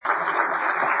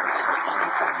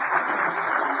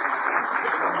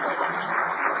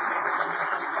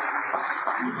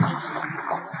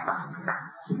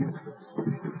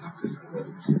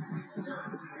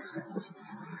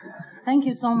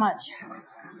so much.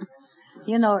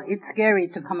 You know, it's scary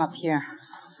to come up here.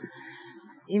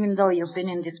 Even though you've been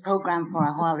in this program for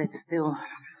a while, it's still,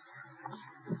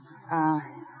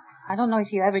 I don't know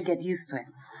if you ever get used to it,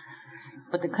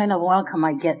 but the kind of welcome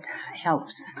I get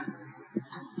helps.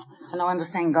 And I want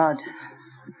to thank God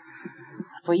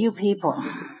for you people.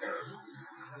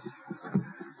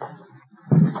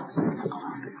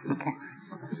 Okay.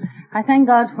 I thank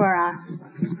God for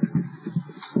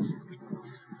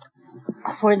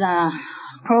the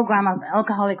program of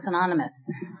Alcoholics Anonymous.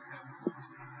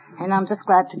 And I'm just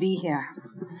glad to be here.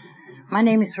 My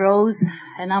name is Rose,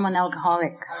 and I'm an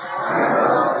alcoholic.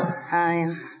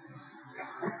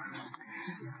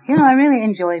 I really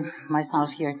enjoy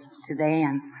myself here today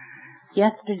and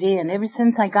yesterday and ever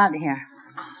since I got here.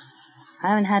 I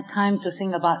haven't had time to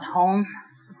think about home.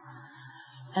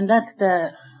 And that's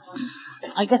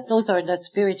I guess those are the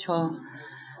spiritual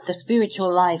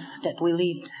life that we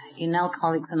lead in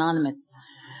Alcoholics Anonymous.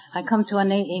 I come to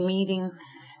an AA meeting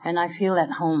and I feel at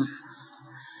home.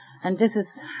 And this is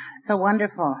so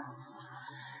wonderful.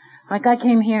 Like I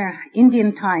came here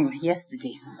Indian time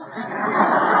yesterday.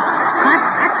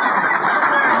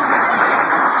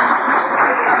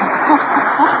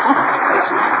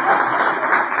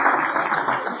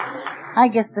 I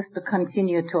guess just to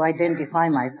continue to identify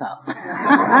myself.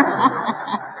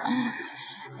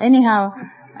 Anyhow,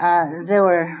 there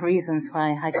were reasons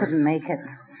why I couldn't make it.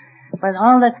 But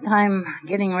all this time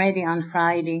getting ready on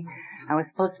Friday, I was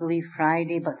supposed to leave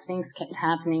Friday, but things kept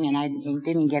happening and I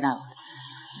didn't get out.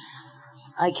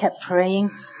 I kept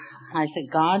praying. I said,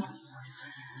 God,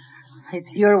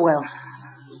 it's your will.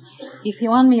 If you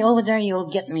want me over there, you'll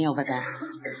get me over there.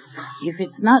 If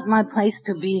it's not my place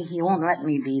to be, you won't let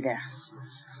me be there.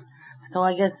 So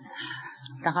I guess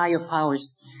the higher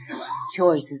power's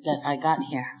choice is that I got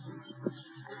here.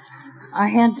 I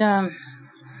had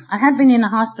been in the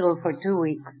hospital for 2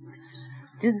 weeks.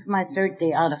 This is my third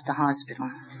day out of the hospital.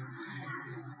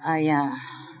 I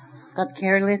got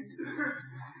careless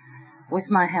with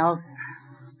my health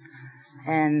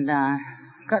and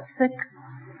got sick.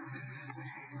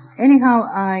 Anyhow,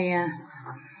 I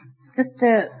just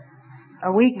a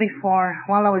week before,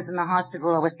 while I was in the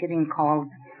hospital, I was getting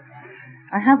calls.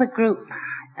 I have a group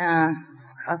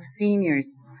of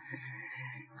seniors.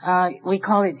 We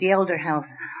call it the Elder Health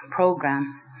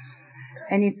Program.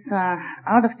 And it's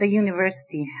out of the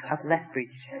University of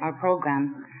Lethbridge. Our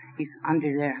program is under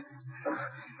there.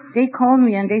 They called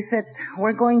me and they said,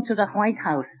 we're going to the White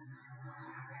House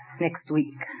next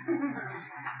week.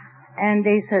 And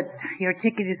they said, your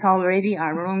ticket is all ready.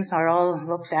 Our rooms are all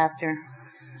looked after.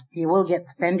 You will get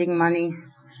spending money.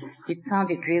 It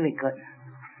sounded really good.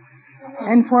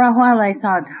 And for a while I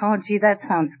thought, oh gee, that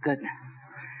sounds good.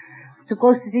 To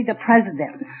go see the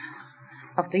President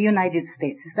of the United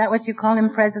States. Is that what you call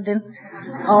him, President?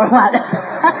 Or what?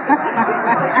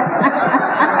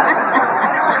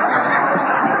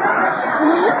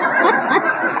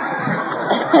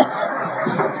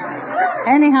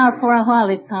 Anyhow, for a while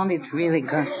it sounded really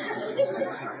good.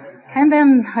 And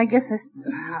then I guess I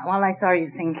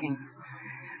started thinking,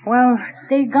 well,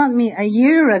 they got me a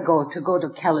year ago to go to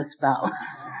Kalispell.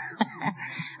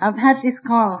 I've had this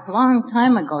call a long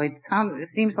time ago. It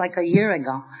seems like a year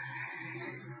ago.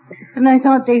 And I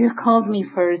thought they called me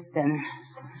first and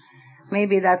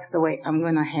maybe that's the way I'm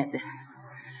going to head.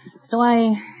 So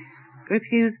I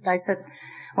refused. I said,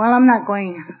 well, I'm not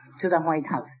going to the White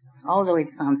House, although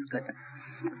it sounds good.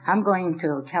 I'm going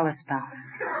to Kalispell.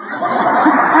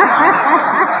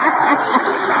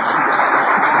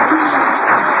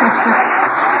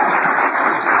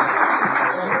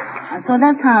 So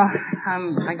that's how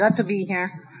I got to be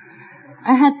here.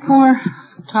 I had 4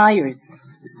 tires.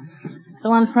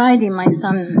 So on Friday, my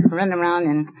son ran around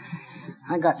and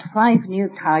I got 5 new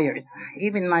tires.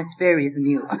 Even my spare is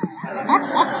new.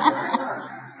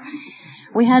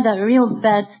 We had a real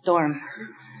bad storm.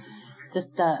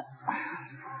 Just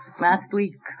last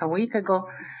week, a week ago,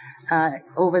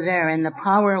 over there, and the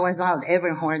power was out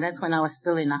everywhere. That's when I was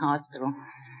still in the hospital.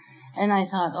 And I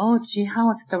thought, oh gee,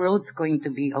 how is the roads going to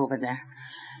be over there?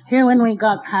 Here when we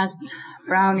got past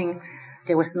Browning,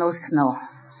 there was no snow.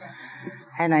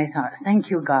 And I thought, thank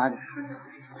you, God.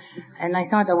 And I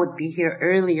thought I would be here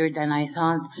earlier than I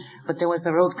thought, but there was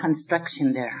a road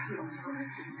construction there.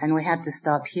 And we had to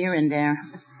stop here and there.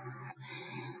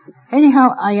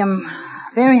 Anyhow, I am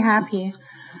very happy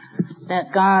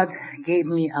that God gave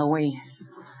me a way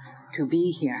to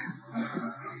be here.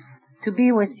 To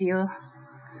be with you.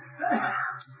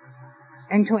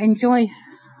 And to enjoy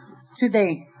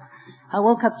today. I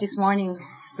woke up this morning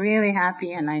really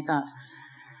happy and I thought,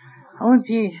 oh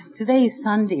gee, today is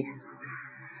Sunday.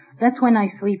 That's when I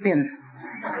sleep in.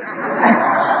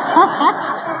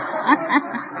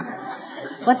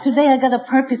 But today I got a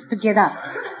purpose to get up.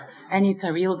 And it's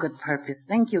a real good purpose.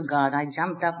 Thank you, God. I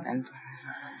jumped up and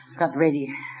got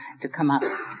ready to come up.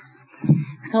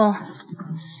 So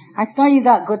I started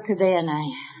out good today, and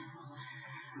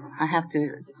I have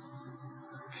to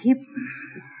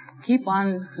keep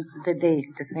on the day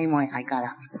the same way I got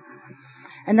up.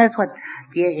 And that's what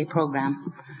the AA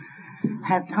program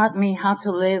has taught me, how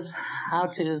to live, how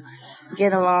to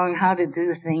get along, how to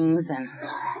do things, and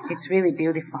it's really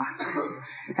beautiful.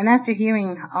 And after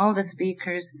hearing all the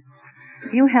speakers,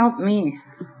 you helped me.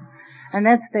 And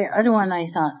that's the other one I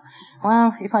thought,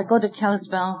 well, if I go to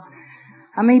Kalispell,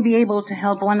 I may be able to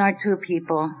help one or two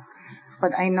people,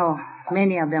 but I know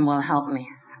many of them will help me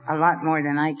a lot more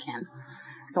than I can.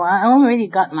 So I already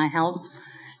got my help,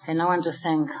 and I want to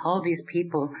thank all these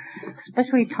people,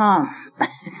 especially Tom.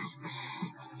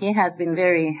 He has been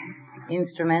very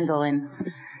instrumental in,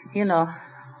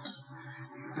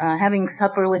 having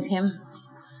supper with him,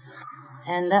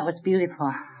 and that was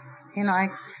beautiful.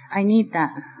 I need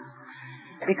that,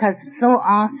 because so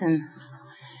often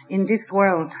in this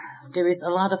world there is a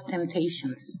lot of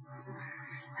temptations,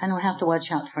 and we have to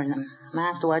watch out for them.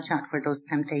 I have to watch out for those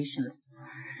temptations.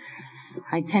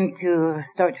 I tend to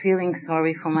start feeling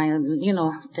sorry for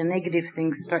the negative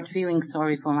things, start feeling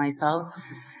sorry for myself.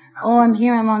 Oh, I'm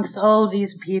here amongst all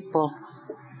these people.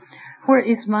 Where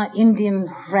is my Indian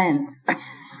friend?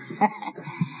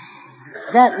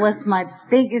 That was my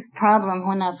biggest problem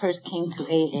when I first came to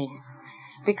AA.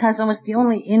 Because I was the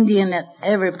only Indian at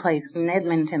every place in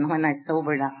Edmonton when I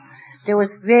sobered up. There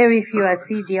was very few. I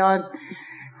see the odd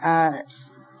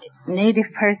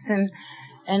native person,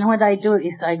 and what I do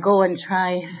is I go and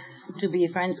try to be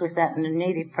friends with that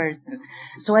native person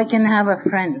so I can have a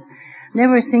friend.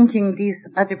 Never thinking these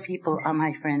other people are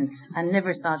my friends. I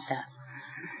never thought that.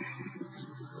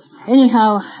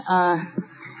 Anyhow,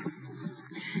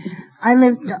 I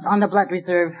lived on the Blood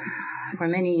Reserve for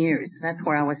many years. That's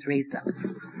where I was raised up.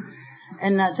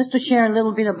 And just to share a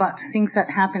little bit about things that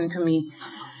happened to me.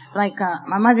 Like,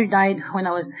 my mother died when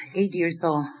I was 8 years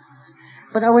old.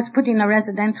 But I was put in a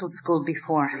residential school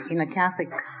before, in a Catholic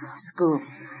school.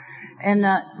 And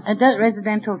at that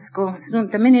residential school,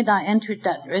 the minute I entered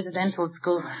that residential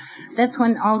school, that's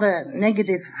when all the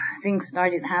negative things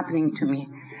started happening to me.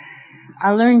 I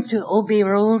learned to obey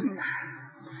rules.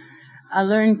 I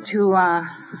learned to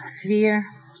fear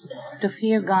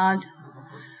God.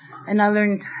 And I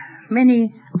learned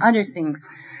many other things.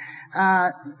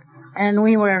 And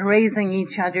we were raising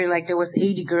each other like there was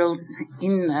 80 girls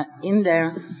in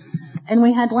there. And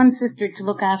we had one sister to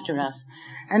look after us.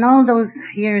 And all those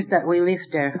years that we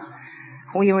lived there,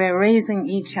 we were raising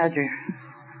each other,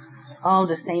 all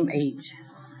the same age.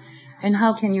 And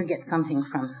how can you get something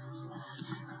from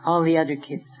all the other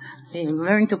kids? They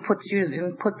learn to put you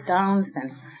in put downs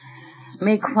and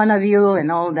make fun of you and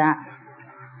all that.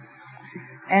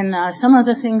 And some of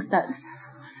the things that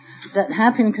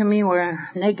happened to me were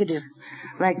negative,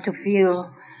 like to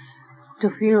feel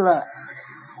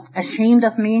ashamed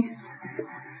of me,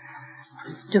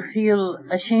 to feel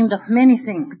ashamed of many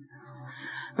things.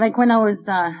 Like when I was,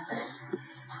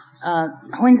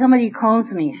 when somebody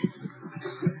calls me,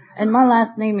 and my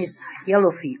last name is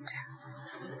Yellowfeet.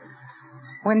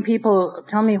 When people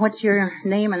tell me, what's your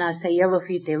name, and I say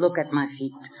Yellowfeet, they look at my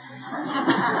feet.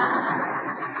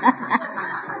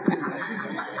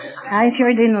 I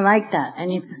sure didn't like that,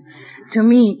 and to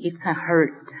me, it's a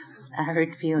hurt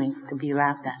feeling to be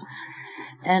laughed at.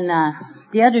 And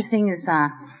the other thing is,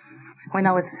 when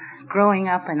I was growing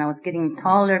up and I was getting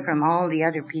taller from all the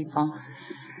other people,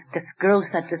 the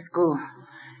girls at the school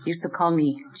used to call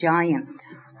me Giant.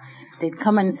 They'd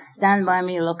come and stand by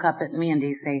me, look up at me, and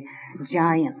they'd say,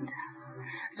 Giant.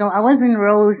 So I wasn't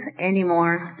Rose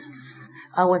anymore.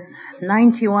 I was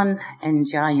 91 and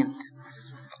Giant.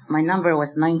 My number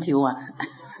was 91.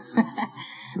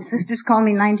 Sisters call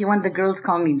me 91, the girls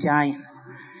call me Giant.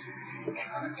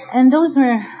 And those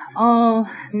were all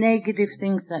negative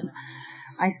things that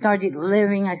I started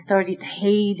living, I started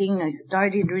hating, I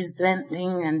started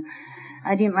resenting, and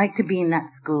I didn't like to be in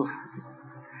that school.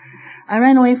 I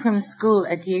ran away from school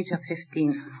at the age of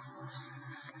 15.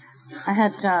 I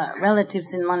had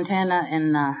relatives in Montana,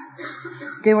 and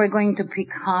they were going to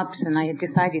pick hops, and I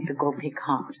decided to go pick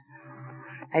hops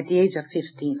at the age of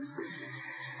 15.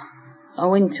 I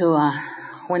went to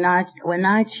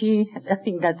Wenatchee, I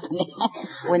think that's the name,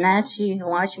 Wenatchee,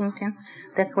 Washington.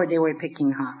 That's where they were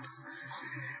picking hops.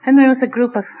 And there was a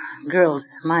group of girls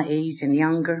my age and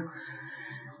younger.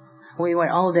 We were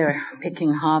all there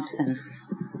picking hops, and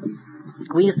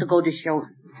we used to go to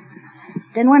shows.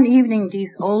 Then one evening,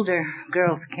 these older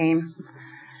girls came,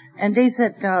 and they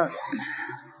said,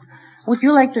 would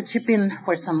you like to chip in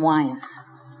for some wine?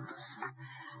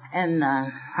 And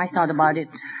I thought about it.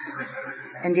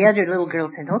 And the other little girl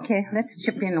said, okay, let's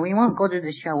chip in. We won't go to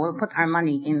the show. We'll put our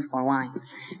money in for wine.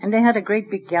 And they had a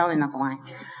great big gallon of wine.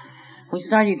 We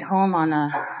started home on a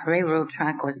railroad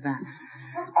track. Was a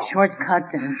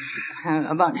shortcut, and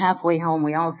about halfway home,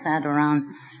 we all sat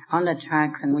around on the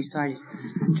tracks and we started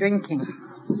drinking.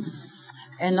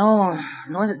 And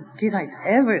did I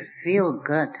ever feel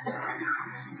good?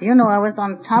 You know, I was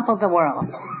on top of the world.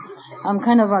 I'm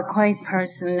kind of a quiet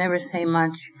person, never say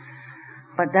much.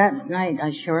 But that night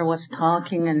I sure was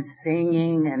talking and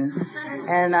singing,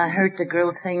 and I heard the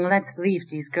girls saying, let's leave.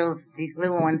 These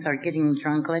little ones are getting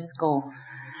drunk, let's go.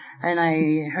 And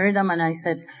I heard them and I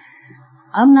said,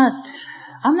 I'm not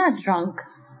drunk.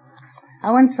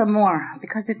 I want some more,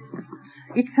 because it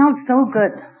felt so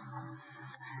good.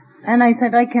 And I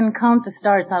said, I can count the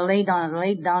stars. I laid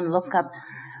down, looked up.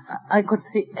 I could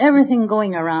see everything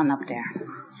going around up there.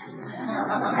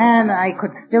 And I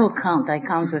could still count. I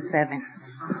count to 7.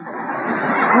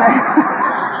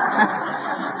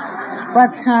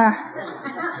 But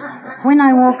when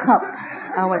I woke up,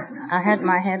 I had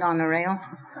my head on the rail,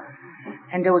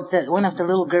 and there was one of the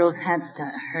little girls had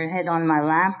her head on my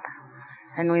lap,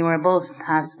 and we were both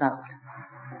passed out.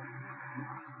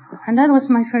 And that was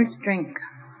my first drink.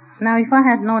 Now, if I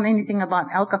had known anything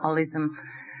about alcoholism,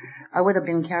 I would have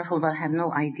been careful, but I had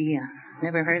no idea.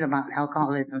 Never heard about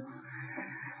alcoholism.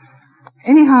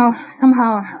 Anyhow,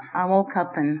 somehow I woke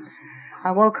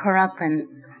her up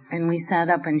and we sat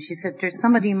up, and she said, there's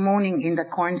somebody moaning in the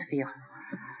cornfield.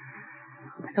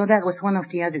 So that was one of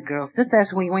the other girls. Just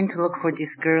as we went to look for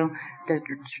this girl, the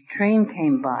train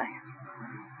came by.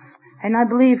 And I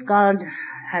believe God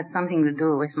has something to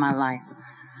do with my life.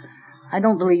 I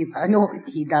know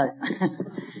He does.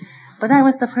 But that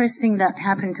was the first thing that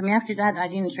happened to me. After that, I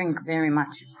didn't drink very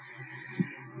much.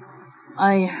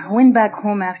 I went back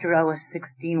home after I was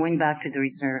 16, went back to the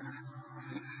reserve.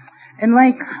 And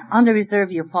like on the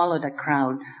reserve, you follow the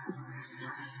crowd.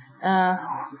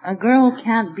 A girl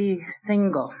can't be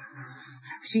single.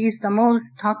 She is the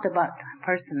most talked about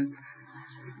person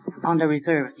on the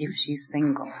reserve if she's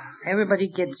single. Everybody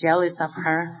gets jealous of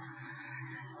her.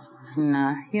 And,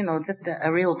 just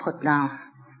a real put down.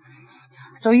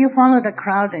 So you follow the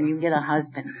crowd and you get a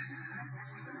husband.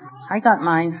 I got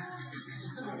mine.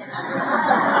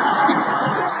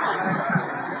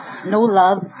 No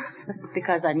love, just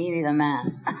because I needed a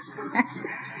man.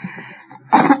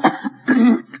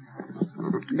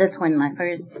 That's when my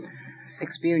first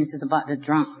experience is about the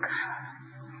drunk.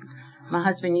 My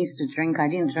husband used to drink. I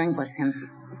didn't drink with him.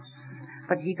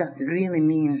 But he got really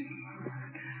mean.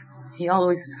 He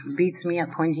always beats me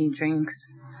up when he drinks.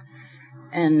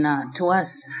 And to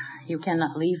us, you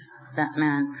cannot leave that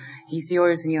man. He's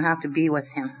yours and you have to be with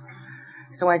him.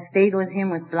 So I stayed with him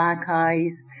with black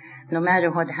eyes. No matter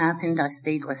what happened, I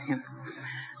stayed with him.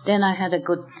 Then I had a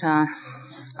good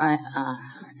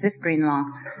sister-in-law.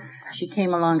 She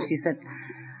came along. She said,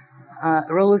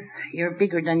 Rose, you're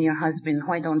bigger than your husband.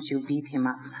 Why don't you beat him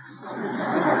up?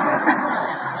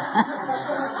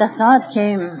 The thought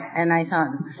came, and I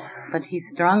thought, but he's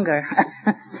stronger.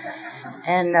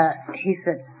 And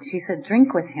she said,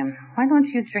 drink with him. Why don't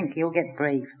you drink? You'll get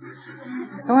brave.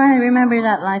 So I remember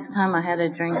that last time I had a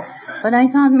drink, but I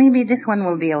thought maybe this one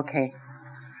will be okay.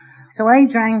 So I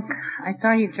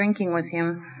started drinking with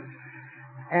him,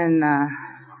 and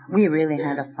we really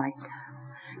had a fight.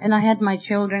 And I had my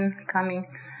children coming,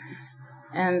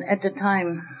 and at the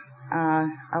time,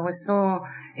 I was so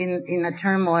in a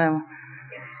turmoil,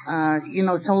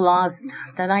 so lost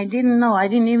that I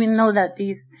didn't even know that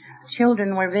these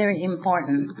children were very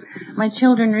important. My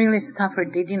children really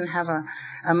suffered. They didn't have a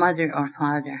mother or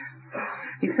father.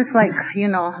 It's just like,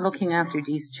 looking after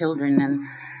these children,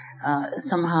 and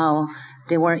somehow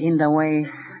they were in the way.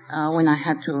 When I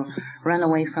had to run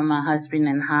away from my husband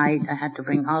and hide, I had to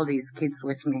bring all these kids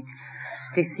with me.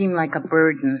 They seemed like a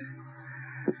burden.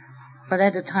 But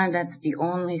at the time, that's the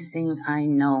only thing I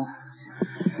know.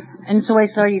 And so I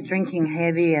started drinking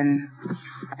heavy, and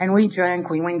we drank.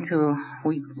 We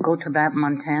go to Bab,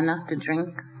 Montana to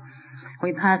drink.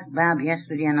 We passed Bab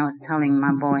yesterday, and I was telling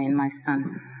my boy and my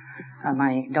son,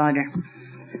 my daughter,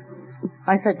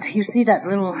 I said, you see that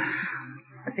little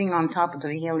thing on top of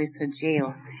the hill? It's a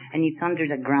jail, and it's under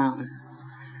the ground.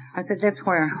 I said, that's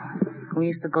where we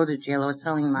used to go to jail. I was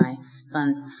telling my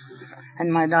son.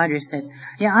 And my daughter said,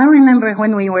 yeah, I remember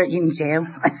when we were in jail.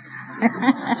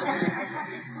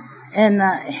 And,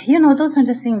 those are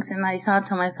the things. And I thought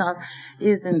to myself,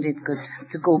 isn't it good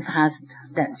to go past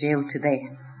that jail today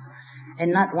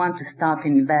and not want to stop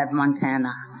in Bab,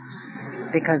 Montana?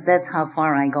 Because that's how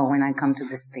far I go when I come to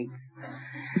the States.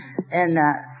 And,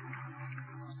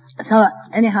 so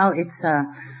anyhow, it's,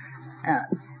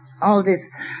 all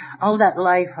that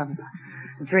life of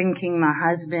drinking, my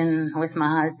husband,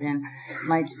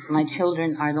 my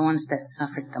children are the ones that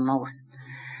suffered the most.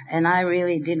 And I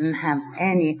really didn't have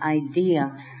any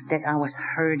idea that I was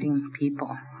hurting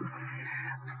people.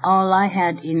 All I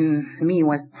had in me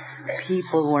was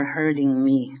people were hurting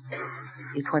me.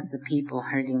 It was the people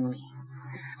hurting me.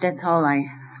 That's all I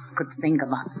could think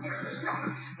about.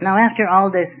 Now after all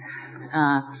this,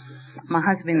 my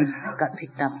husband got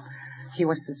picked up. He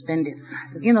was suspended.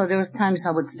 There was times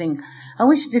I would think, I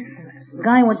wish this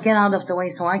guy would get out of the way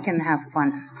so I can have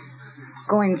fun.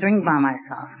 Go and drink by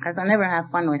myself. Because I never have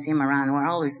fun with him around. We're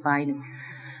always fighting.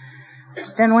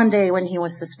 Then one day when he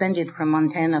was suspended from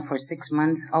Montana for 6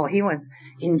 months, he was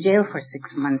in jail for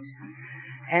 6 months.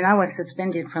 And I was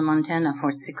suspended from Montana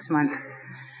for 6 months.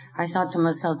 I thought to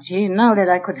myself, gee, now that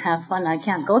I could have fun, I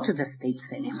can't go to the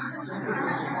States anymore.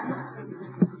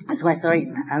 So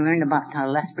I learned about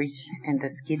Lethbridge and the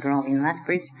Skid Row in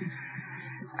Lethbridge.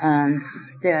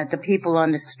 The people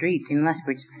on the street in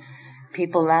Lethbridge,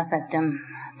 people laugh at them,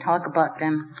 talk about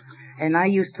them, and I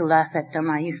used to laugh at them.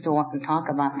 I used to walk and talk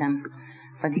about them.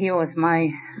 But here was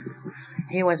me.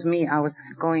 I was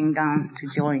going down to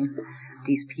join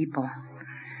these people.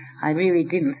 I really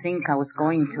didn't think I was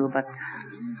going to, but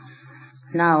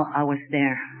now I was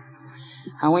there.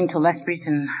 I went to Lethbridge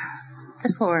and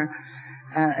just for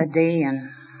a day and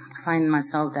find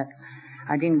myself that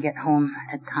I didn't get home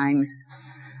at times.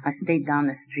 I stayed down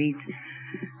the street.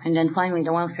 And then finally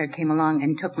the welfare came along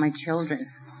and took my children.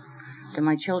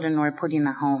 My children were put in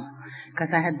a home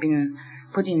because I had been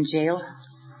put in jail.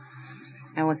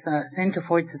 I was sent to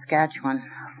Fort Saskatchewan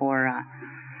for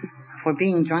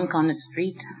being drunk on the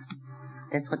street.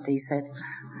 That's what they said.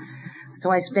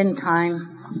 So I spent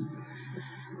time.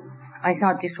 I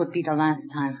thought this would be the last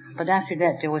time. But after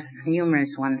that, there was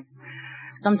numerous ones.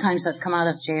 Sometimes I'd come out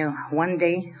of jail one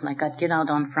day, like I'd get out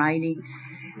on Friday,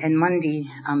 and Monday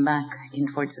I'm back in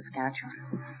Fort Saskatchewan.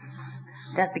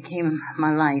 That became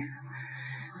my life.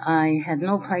 I had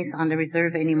no place on the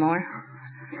reserve anymore.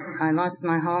 I lost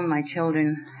my home, my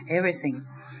children, everything.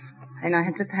 And I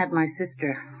had just had my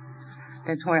sister.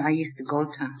 That's where I used to go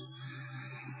to.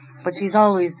 But she's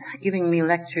always giving me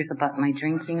lectures about my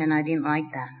drinking, and I didn't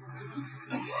like that.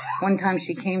 One time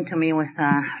she came to me with,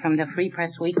 from the Free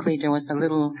Press Weekly, there was a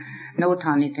little note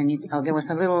on it, and there was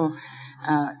a little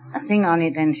thing on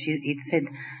it, and it said,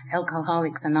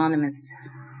 Alcoholics Anonymous.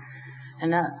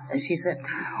 And she said,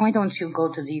 why don't you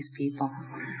go to these people?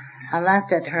 I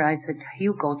laughed at her. I said,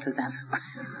 you go to them.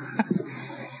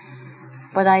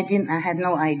 But I had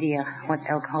no idea what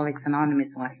Alcoholics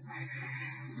Anonymous was.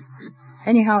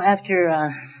 Anyhow,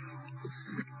 after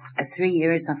 3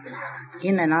 years of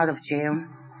in and out of jail,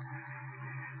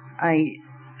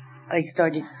 I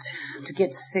started to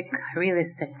get sick, really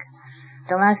sick.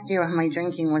 The last year of my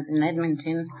drinking was in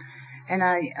Edmonton, and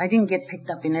I didn't get picked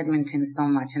up in Edmonton so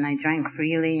much, and I drank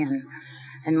freely,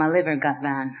 and my liver got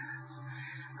bad.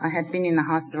 I had been in the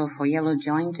hospital for yellow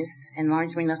jaundice,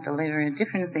 enlargement of the liver,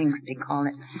 different things they call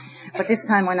it. But this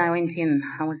time when I went in,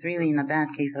 I was really in a bad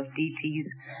case of DTs,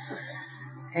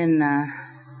 and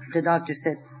the doctor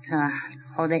said, I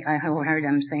heard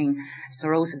them saying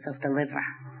cirrhosis of the liver,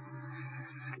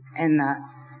 and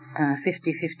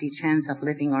 50-50 chance of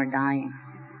living or dying.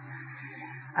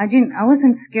 I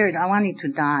wasn't scared. I wanted to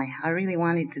die. I really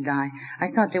wanted to die. I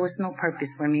thought there was no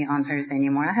purpose for me on earth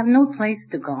anymore. I have no place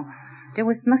to go. There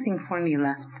was nothing for me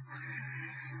left.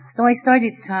 So I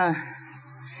started,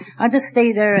 I just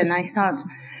stayed there, and I thought,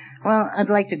 well, I'd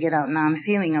like to get out now. I'm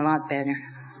feeling a lot better.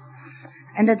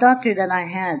 And the doctor that I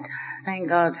had, thank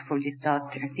God for this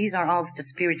doctor. These are all the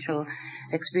spiritual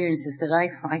experiences that I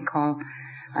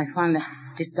found that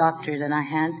this doctor that I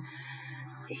had,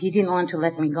 he didn't want to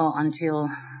let me go until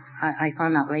I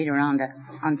found out later on that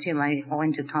until I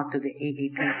went to talk to the AA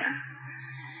people.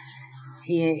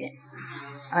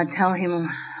 I'd tell him,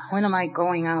 when am I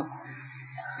going out?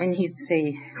 And he'd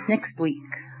say, next week.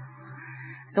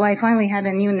 So I finally had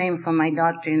a new name for my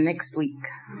doctor, next week.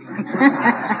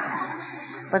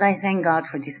 But I thank God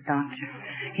for this doctor.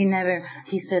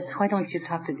 He said, why don't you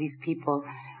talk to these people?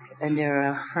 And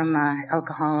they're from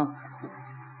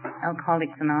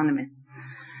Alcoholics Anonymous.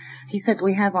 He said,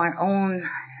 we have our own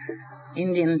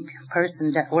Indian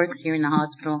person that works here in the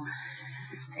hospital,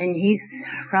 and he's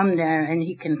from there, and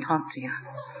he can talk to you.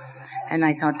 And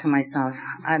I thought to myself,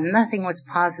 nothing was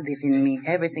positive in me.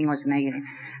 Everything was negative.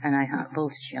 And I thought,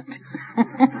 bullshit.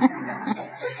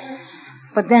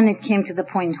 But then it came to the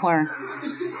point where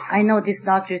I know this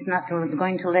doctor is not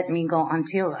going to let me go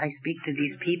until I speak to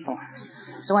these people.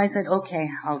 So I said, okay,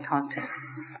 I'll talk to him.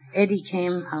 Eddie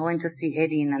came. I went to see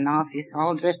Eddie in an office,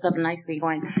 all dressed up nicely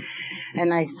going.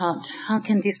 And I thought, how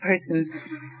can this person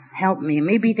help me?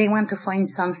 Maybe they want to find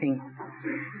something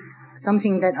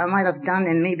that I might have done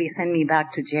and maybe send me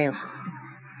back to jail.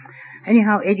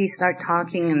 Anyhow, Eddie started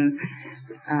talking, and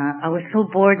I was so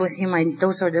bored with him.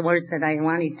 Those are the words that I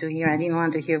wanted to hear. I didn't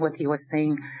want to hear what he was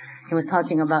saying. He was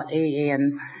talking about AA,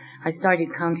 and I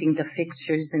started counting the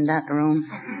fixtures in that room.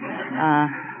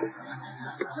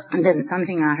 And then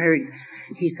something I heard,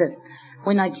 he said,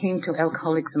 when I came to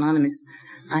Alcoholics Anonymous,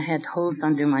 I had holes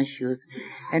under my shoes.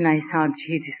 And I thought,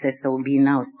 gee, this SOB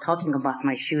now is talking about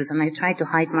my shoes. And I tried to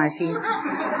hide my feet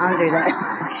under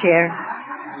the chair.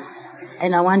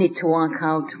 And I wanted to walk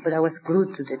out, but I was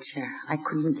glued to the chair. I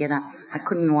couldn't get up. I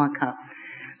couldn't walk out.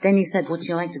 Then he said, would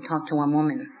you like to talk to a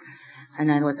woman? And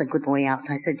that was a good way out.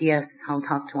 I said, yes, I'll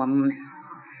talk to a woman.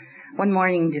 One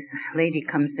morning, this lady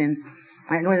comes in.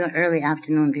 It was an early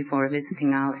afternoon before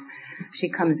visiting hour. She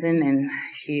comes in and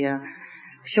she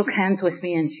shook hands with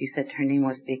me, and she said her name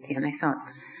was Vicky. And I thought,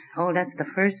 oh, that's the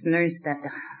first nurse that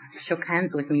shook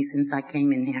hands with me since I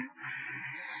came in here.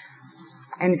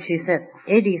 And she said,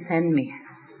 Eddie sent me.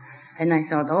 And I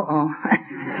thought, uh-oh.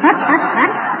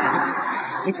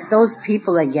 It's those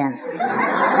people again.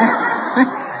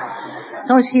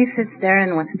 So she sits there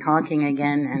and was talking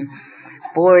again, and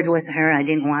bored with her. I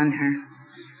didn't want her.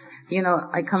 You know,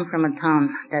 I come from a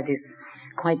town that is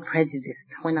quite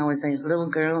prejudiced. When I was a little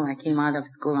girl, I came out of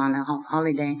school on a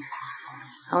holiday.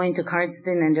 I went to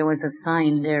Cardston, and there was a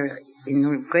sign there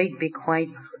in great big white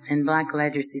and black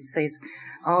letters. It says,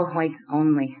 all whites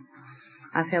only.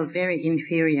 I felt very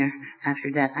inferior after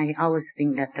that. I always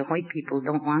think that the white people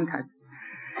don't want us.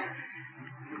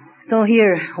 So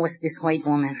here was this white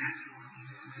woman.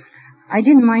 I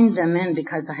didn't mind the men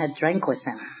because I had drank with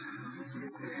them.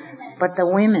 But the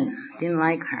women didn't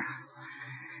like her.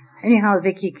 Anyhow,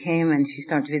 Vicky came and she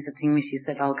started visiting me. She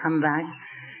said, I'll come back.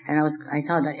 And I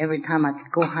thought that every time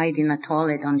I'd go hide in a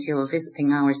toilet until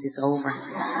visiting hours is over.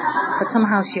 But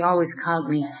somehow she always called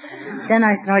me. Then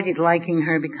I started liking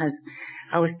her because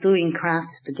I was doing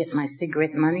crafts to get my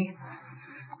cigarette money.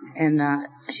 And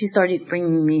she started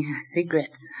bringing me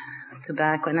cigarettes,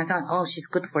 tobacco. And I thought, oh, she's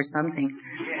good for something.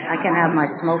 I can have my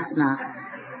smokes now.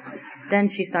 Then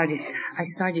I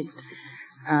started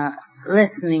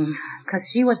listening, because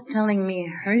she was telling me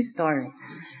her story.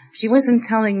 She wasn't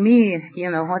telling me,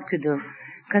 what to do,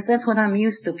 because that's what I'm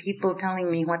used to, people telling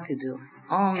me what to do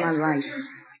all my life,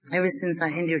 ever since I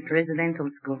entered residential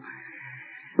school.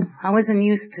 I wasn't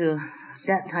used to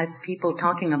that type of people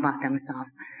talking about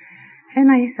themselves. And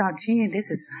I thought, gee, this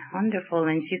is wonderful.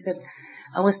 And she said,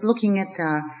 I was looking at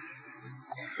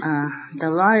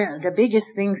the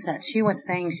biggest things that she was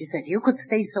saying. She said, you could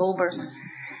stay sober.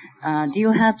 Do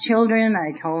you have children?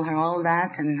 I told her all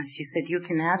that, and she said, you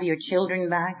can have your children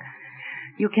back.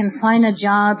 You can find a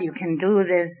job, you can do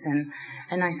this. And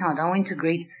I thought, I went to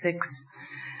grade 6.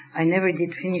 I never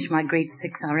did finish my grade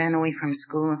 6. I ran away from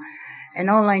school. And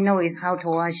all I know is how to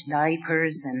wash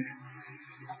diapers and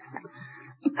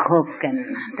cook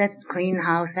and that's clean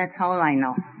house. That's all I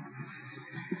know.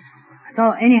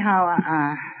 So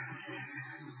anyhow,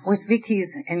 with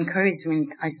Vicky's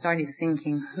encouragement, I started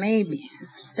thinking, maybe,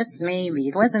 just maybe.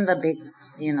 It wasn't a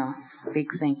big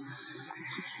thing.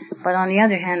 But on the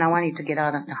other hand, I wanted to get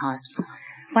out of the hospital.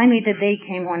 Finally, the day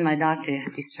came when my doctor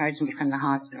discharged me from the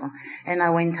hospital, and I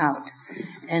went out.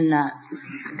 And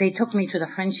they took me to the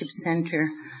Friendship Center.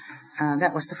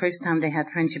 That was the first time they had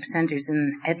Friendship Centers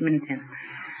in Edmonton.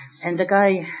 And the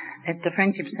guy at the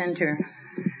Friendship Center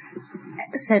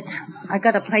said, I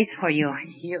got a place for you.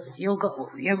 You're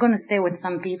going to stay with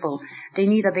some people. They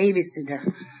need a babysitter.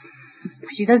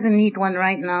 She doesn't need one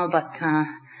right now, but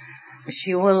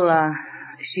she will.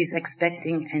 She's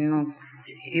expecting, and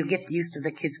you get used to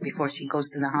the kids before she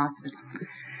goes to the hospital.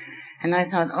 And I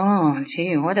thought, oh,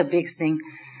 gee, what a big thing.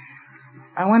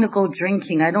 I want to go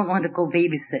drinking. I don't want to go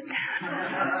babysit.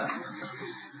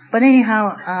 But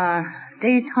anyhow,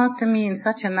 they talked to me in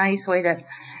such a nice way that,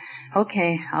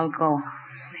 okay, I'll go.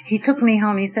 He took me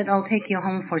home. He said, I'll take you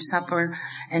home for supper,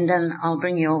 and then I'll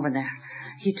bring you over there.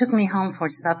 He took me home for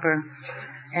supper,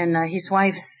 and his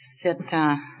wife said,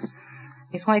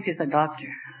 his wife is a doctor,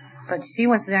 but she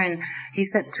was there, and he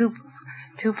said two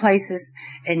places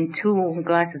and 2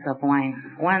 glasses of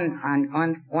wine. One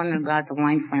glass of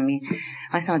wine for me.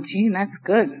 I thought, gee, that's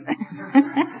good.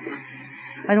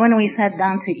 But when we sat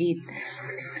down to eat,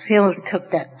 Phil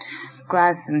took that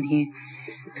glass and he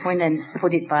went and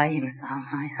put it by himself.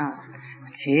 I thought,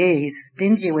 gee, he's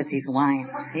stingy with his wine,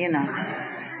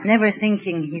 never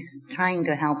thinking he's trying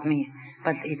to help me,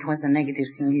 but it was a negative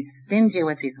thing. He's stingy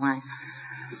with his wine.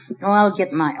 Oh, I'll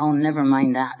get my own, never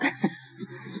mind that.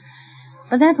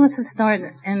 But that was the start,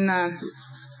 and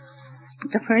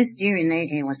the first year in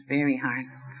AA was very hard.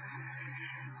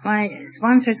 My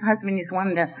sponsor's husband is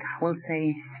one that will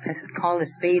say, call a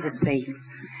spade a spade.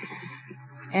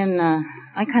 And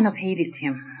I kind of hated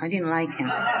him. I didn't like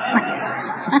him.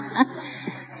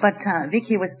 But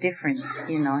Vicky was different,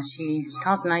 She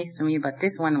talked nice to me, but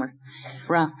this one was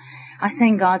rough. I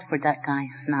thank God for that guy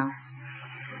now.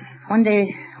 One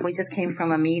day, we just came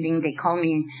from a meeting. They called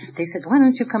me. They said, why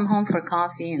don't you come home for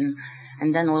coffee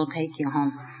and then we'll take you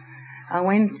home. I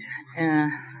went,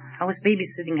 I was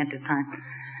babysitting at the time.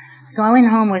 So I went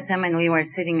home with them and we were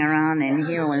sitting around and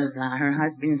here was her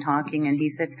husband talking and he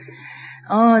said,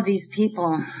 oh, these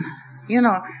people,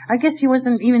 I guess he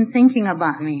wasn't even thinking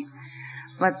about me.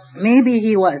 But maybe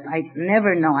he was. I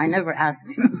never know. I never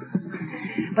asked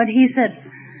him. But he said,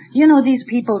 these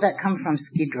people that come from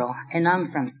Skid Row, and I'm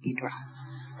from Skid Row.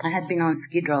 I had been on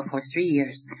Skid Row for 3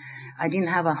 years. I didn't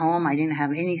have a home. I didn't have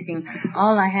anything.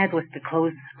 All I had was the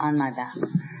clothes on my back.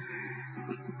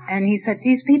 And he said,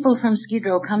 these people from Skid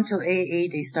Row come to AA,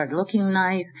 they start looking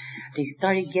nice, they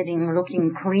started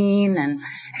looking clean and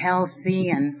healthy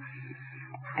and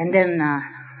then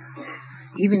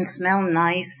even smell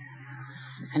nice.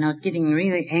 And I was getting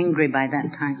really angry by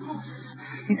that time.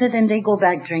 He said, and they go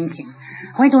back drinking.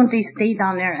 Why don't they stay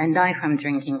down there and die from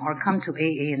drinking or come to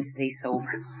AA and stay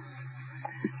sober?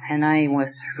 And I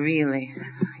was really,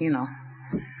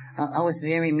 I was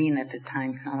very mean at the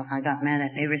time. I got mad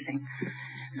at everything.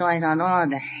 So I thought, oh,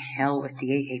 the hell with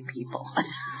the AA people.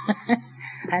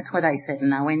 That's what I said.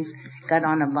 And I got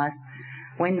on a bus,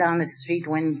 went down the street,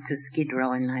 went to Skid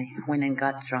Row, and I went and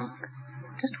got drunk.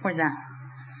 Just for that.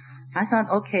 I thought,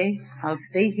 okay, I'll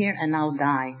stay here and I'll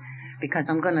die. Because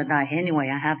I'm going to die anyway.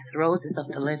 I have cirrhosis of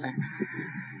the liver.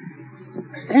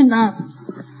 And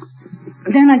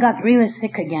then I got really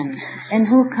sick again. And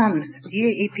who comes?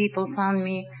 The AA people found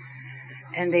me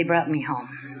and they brought me home.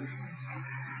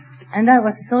 And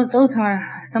those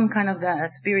are some kind of the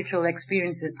spiritual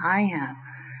experiences I have.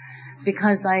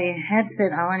 Because I had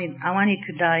said I wanted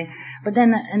to die. But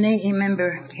then an AA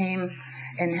member came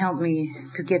and helped me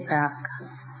to get back.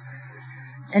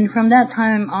 And from that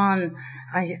time on,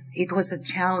 it was a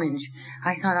challenge.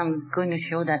 I thought I'm going to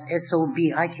show that SOB,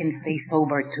 I can stay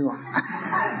sober too.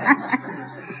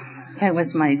 That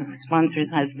was my sponsor's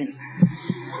husband.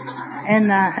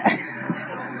 And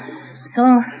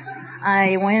so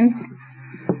I went,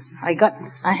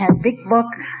 I had big book,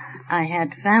 I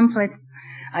had pamphlets,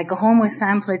 I go home with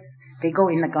pamphlets, they go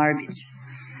in the garbage.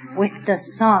 With the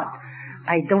thought,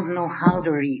 I don't know how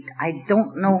to read. I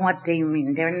don't know what they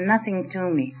mean. They're nothing to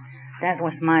me. That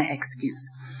was my excuse.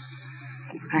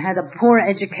 I had a poor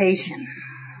education.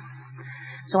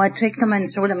 So I took them and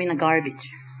threw them in the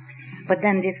garbage. But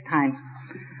then this time,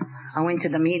 I went to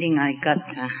the meeting, I got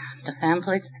the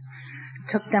pamphlets,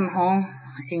 took them home.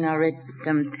 I think I read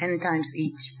them 10 times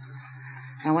each.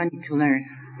 I wanted to learn.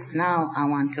 Now I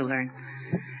want to learn.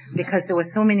 Because there were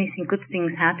so many good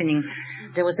things happening.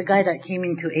 There was a guy that came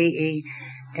into AA,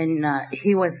 and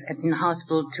he was in the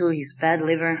hospital too. He's bad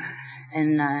liver,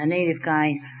 and a native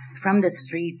guy from the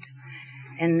street.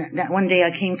 And that one day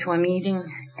I came to a meeting,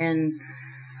 and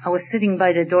I was sitting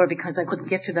by the door because I couldn't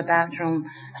get to the bathroom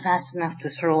fast enough to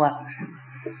throw up.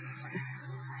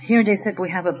 Here they said, we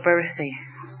have a birthday.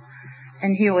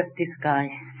 And here was this guy,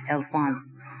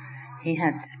 Alphonse. He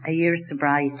had a year's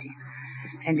sobriety.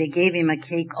 And they gave him a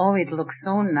cake. Oh, it looks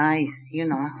so nice,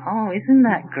 Oh, isn't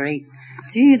that great?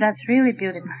 Gee, that's really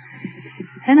beautiful.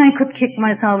 And I could kick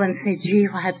myself and say, gee,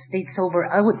 if I had stayed sober,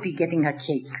 I would be getting a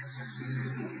cake.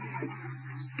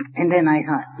 And then I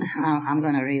thought, I'm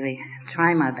going to really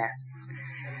try my best.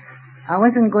 I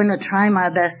wasn't going to try my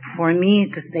best for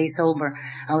me to stay sober.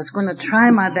 I was going to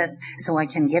try my best so I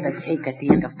can get a cake at the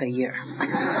end of the year.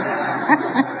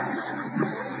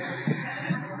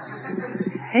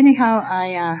 Anyhow,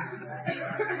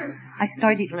 I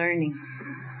started learning.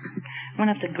 One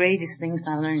of the greatest things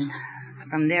I learned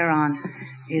from there on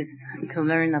is to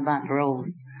learn about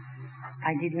roles.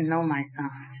 I didn't know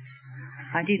myself.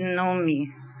 I didn't know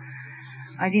me.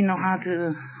 I didn't know how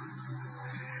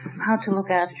to look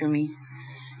after me.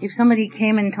 If somebody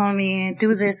came and told me,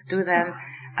 do this, do that,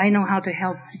 I know how to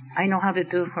help. I know how to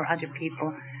do for other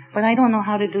people. But I don't know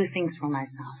how to do things for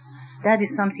myself. That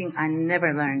is something I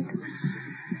never learned.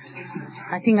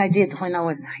 I think I did when I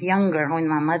was younger, when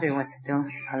my mother was still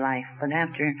alive. But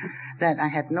after that, I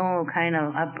had no kind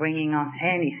of upbringing on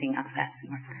anything of that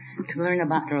sort. To learn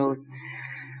about Rose,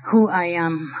 who I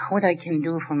am, what I can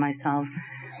do for myself,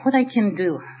 what I can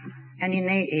do. And in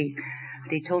AA,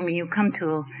 they told me, you come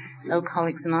to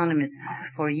Alcoholics Anonymous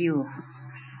for you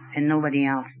and nobody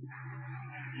else.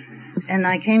 And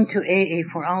I came to AA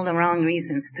for all the wrong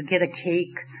reasons, to get a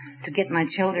cake, to get my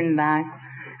children back,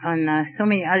 and so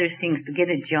many other things, to get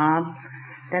a job.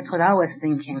 That's what I was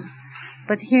thinking.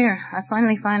 But here, I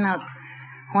finally find out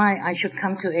why I should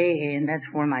come to AA, and that's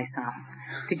for myself,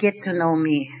 to get to know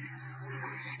me.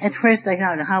 At first I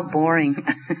thought, how boring.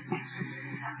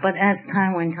 But as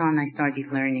time went on, I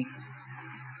started learning.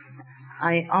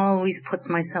 I always put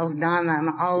myself down.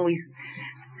 I'm always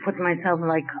put myself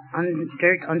like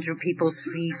dirt under people's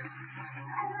feet.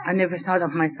 I never thought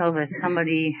of myself as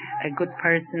somebody, a good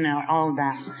person or all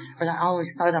that. But I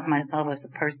always thought of myself as a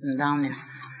person down there.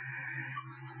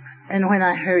 And when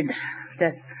I heard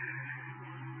that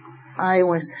I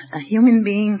was a human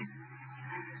being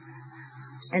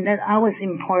and that I was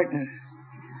important,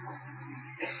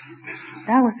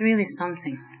 that was really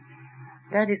something.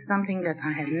 That is something that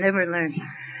I had never learned.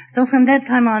 So from that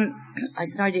time on, I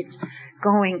started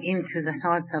going into the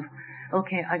thoughts of,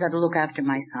 okay, I got to look after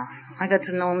myself. I got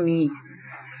to know me,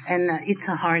 and it's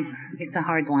a hard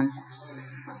one.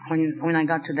 When I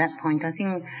got to that point, I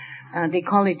think they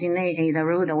call it in AA the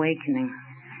rude awakening,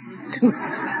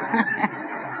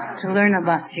 to learn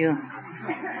about you.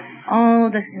 All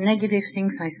the negative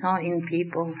things I saw in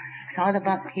people, thought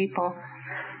about people,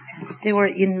 they were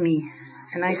in me,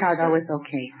 and I thought I was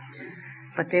okay,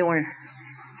 but they were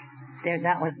there.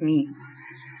 That was me.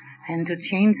 And to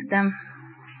change them,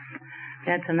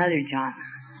 that's another job.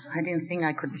 I didn't think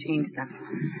I could change them.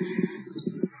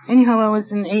 Anyhow, I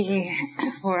was in AA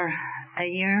for a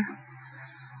year.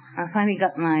 I finally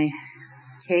got my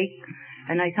cake,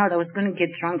 and I thought I was going to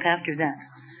get drunk after that.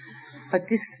 But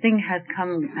this thing had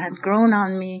grown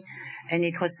on me, and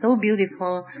it was so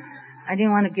beautiful. I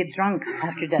didn't want to get drunk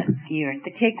after that year.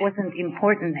 The cake wasn't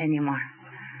important anymore,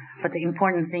 but the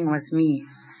important thing was me.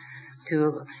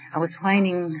 I was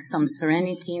finding some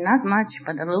serenity, not much,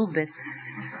 but a little bit.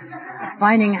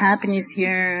 Finding happiness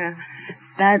here,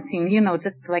 bad thing,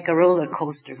 just like a roller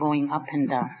coaster going up and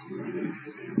down.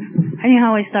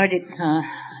 Anyhow, I started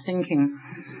thinking,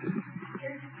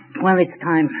 well, it's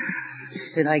time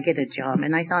that I get a job.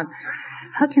 And I thought,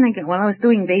 how can I I was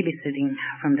doing babysitting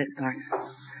from the start.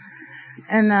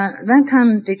 And that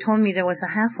time they told me there was a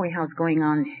halfway house going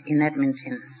on in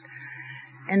Edmonton.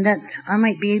 And that I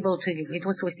might be able to, it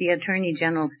was with the Attorney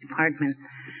General's department,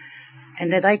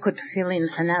 and that I could fill in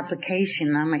an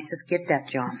application. I might just get that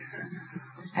job.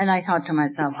 And I thought to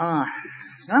myself, well,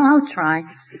 I'll try.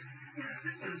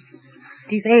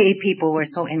 These AA people were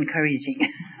so encouraging.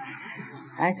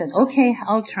 I said, okay,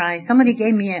 I'll try. Somebody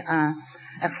gave me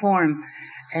a form,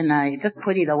 and I just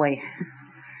put it away.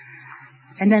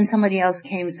 And then somebody else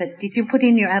came and said, did you put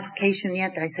in your application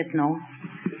yet? I said, no.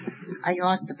 I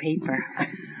lost the paper.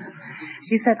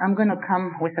 She said, I'm going to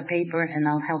come with a paper and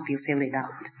I'll help you fill it out.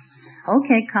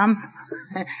 Okay, come.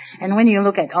 And when you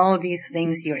look at all these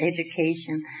things, your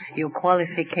education, your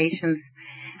qualifications,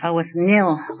 I was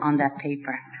nil on that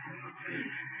paper.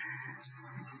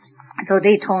 So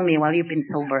they told me, well, you've been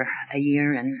sober a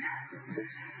year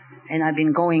and I've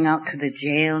been going out to the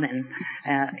jail, and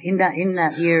in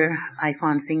that year I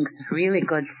found things really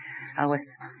good. I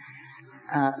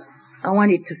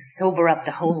wanted to sober up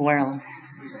the whole world.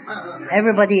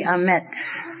 Everybody I met,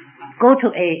 go to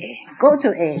AA, go to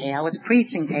AA. I was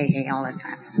preaching AA all the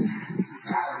time.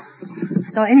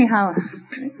 So anyhow,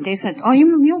 they said, oh,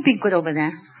 you'll be good over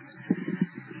there.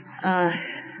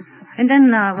 And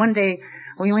then one day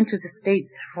we went to the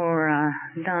States for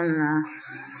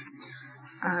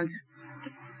I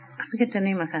forget the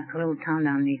name of that little town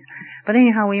down there. But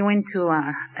anyhow, we went to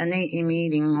an AA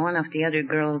meeting. One of the other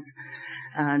girls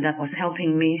that was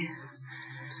helping me,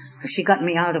 she got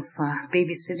me out of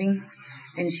babysitting,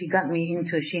 and she got me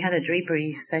she had a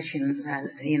drapery session,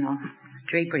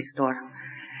 drapery store.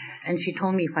 And she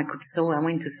told me if I could sew. I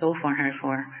went to sew for her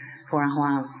for a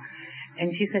while.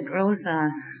 And she said, Rose,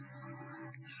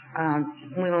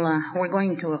 we're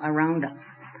going to a roundup.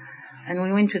 And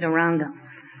we went to the roundup.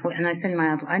 And I said,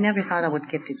 I never thought I would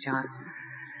get the job.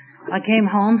 I came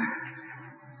home,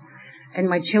 and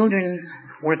my children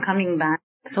were coming back.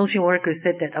 Social worker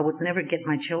said that I would never get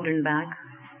my children back.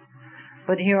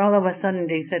 But here all of a sudden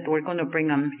they said, we're going to bring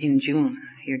them in June.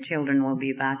 Your children will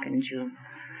be back in June.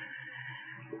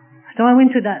 So I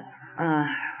went to that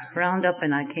roundup,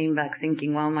 and I came back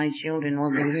thinking, well, my children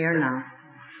will be here now.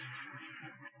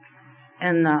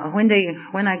 And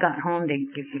when I got home,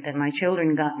 and my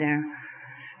children got there,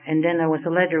 and then there was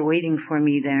a letter waiting for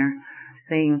me there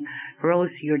saying,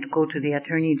 Rose, you're to go to the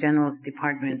Attorney General's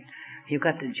department. You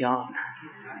got the job.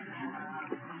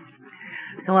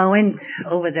 So I went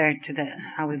over there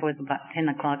it was about 10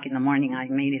 o'clock in the morning. I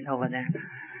made it over there.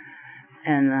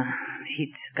 And the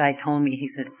guy told me, he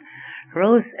said,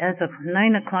 Rose, as of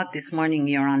 9 o'clock this morning,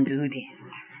 you're on duty.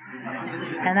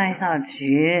 And I thought,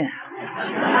 gee.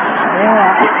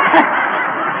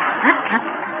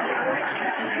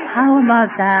 How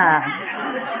about that?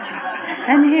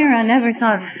 And here I never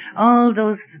thought all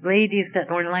those ladies that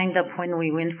were lined up when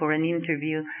we went for an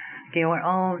interview, they were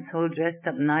all so dressed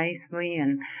up nicely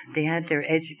and they had their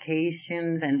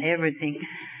educations and everything.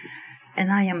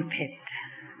 And I am picked.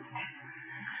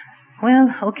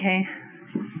 Well, okay.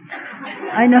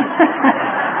 I know.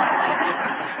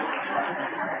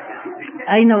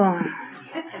 I know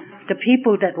the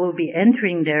people that will be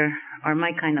entering there are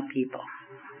my kind of people.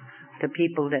 The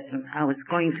people that I was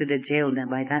going to the jail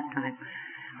by that time.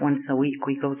 Once a week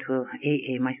we go to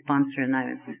AA. My sponsor and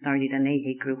I started an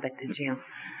AA group at the jail.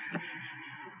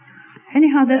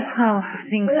 Anyhow, that's how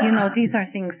things, these are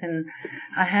things. And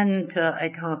I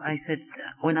said,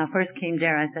 when I first came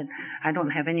there, I said, I don't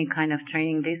have any kind of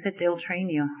training. They said they'll train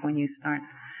you when you start.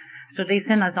 So they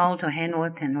sent us all to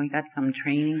Henwood and we got some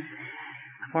training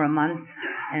for a month.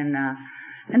 And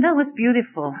that was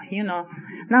beautiful,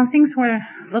 Now things were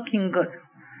looking good.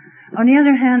 On the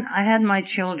other hand, I had my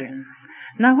children.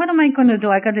 Now what am I going to do?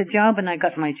 I got a job and I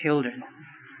got my children.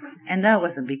 And that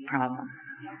was a big problem.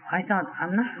 I thought,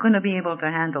 I'm not going to be able to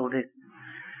handle this.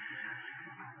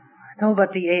 So,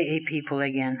 but the AA people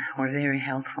again were very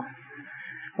helpful.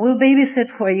 We'll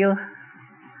babysit for you.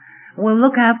 We'll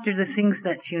look after the things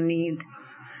that you need.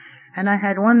 And I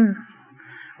had one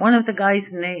of the guys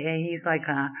in AA, he's like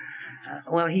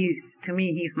to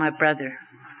me, he's my brother.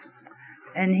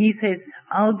 And he says,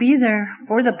 I'll be there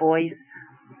for the boys.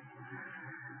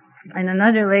 And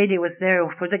another lady was there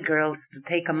for the girls to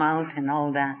take them out and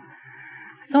all that.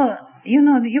 So,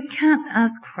 you can't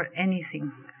ask for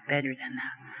anything better than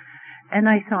that. And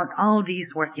I thought all these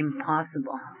were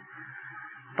impossible.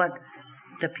 But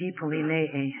the people in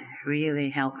AA really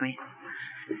helped me.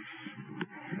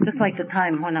 Just like the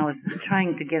time when I was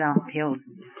trying to get off pills.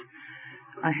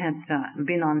 I had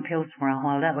been on pills for a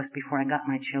while. That was before I got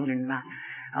my children back.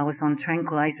 I was on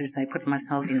tranquilizers. I put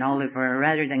myself in Oliver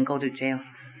rather than go to jail.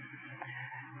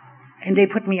 And they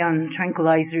put me on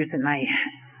tranquilizers and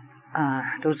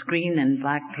those green and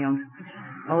black pills.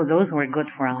 Oh, those were good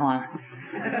for a while.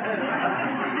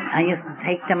 I used to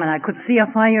take them and I could see a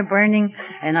fire burning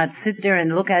and I'd sit there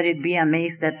and look at it, be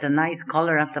amazed at the nice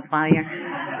color of the fire.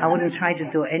 I wouldn't try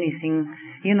to do anything.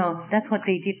 That's what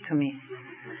they did to me.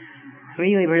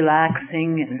 Really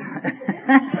relaxing and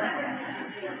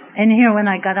and here when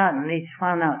I got out and they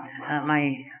found out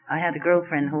I had a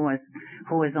girlfriend who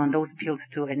was on those pills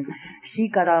too, and she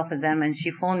got off of them and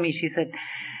she phoned me. She said,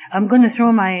 I'm going to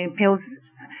throw my pills.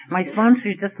 My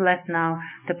sponsor just left now.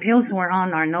 The pills we're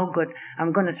on are no good.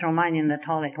 I'm going to throw mine in the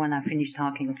toilet when I finish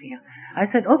talking to you. I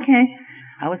said, okay.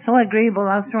 I was so agreeable.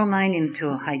 I'll throw mine in too.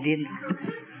 I did.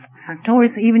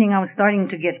 Towards the evening, I was starting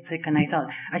to get sick and I thought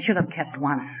I should have kept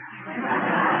one.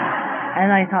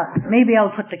 And I thought, maybe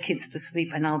I'll put the kids to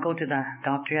sleep and I'll go to the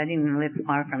doctor. I didn't live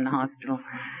far from the hospital.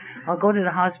 I'll go to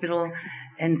the hospital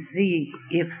and see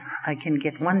if I can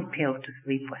get one pill to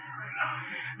sleep with.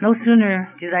 No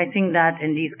sooner did I think that,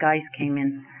 and these guys came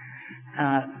in.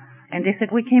 And they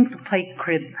said, we came to play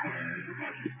crib.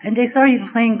 And they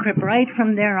started playing crib right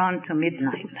from there on to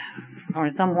midnight,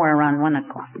 or somewhere around 1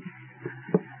 o'clock.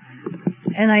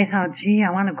 And I thought, gee,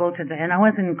 I want to go and I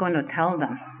wasn't going to tell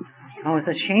them. I was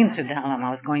ashamed to tell them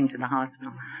I was going to the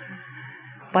hospital.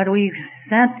 But we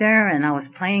sat there and I was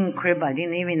playing crib. I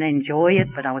didn't even enjoy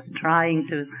it, but I was trying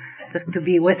just to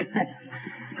be with it.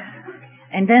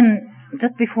 And then,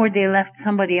 just before they left,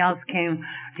 somebody else came,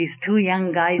 these two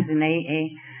young guys in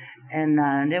AA, and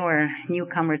they were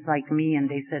newcomers like me, and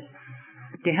they said,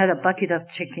 they had a bucket of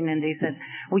chicken, and they said,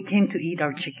 we came to eat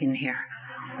our chicken here.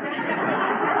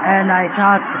 And I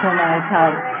thought to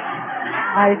myself,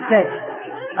 I said,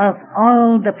 of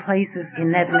all the places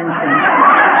in Edmonton,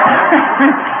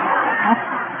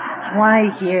 why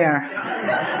here?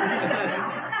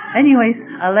 Anyways,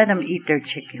 I let them eat their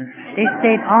chicken. They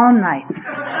stayed all night.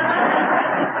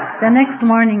 The next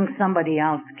morning, somebody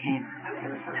else came.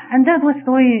 And that was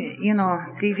the way,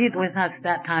 they did with us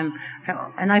that time.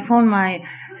 And I phoned my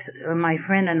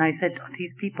friend and I said,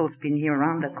 these people's been here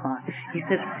around the clock. He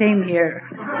said, same here.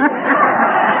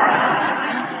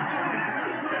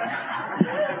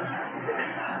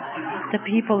 The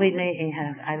people in AA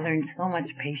I learned so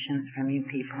much patience from you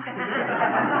people.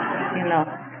 You know,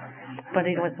 but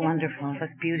it was wonderful. It was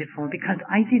beautiful because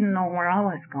I didn't know where I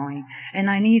was going and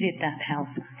I needed that help.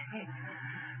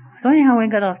 So anyhow, I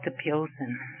got off the pills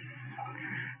and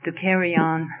to carry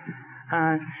on.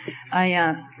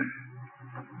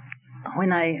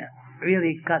 When I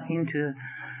really got into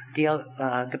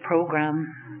the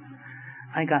program,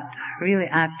 I got really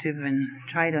active and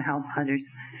tried to help others.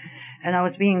 And I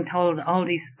was being told all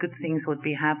these good things would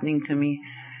be happening to me.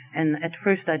 And at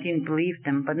first I didn't believe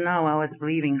them, but now I was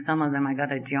believing some of them. I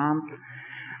got a job.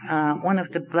 One of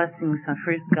the blessings I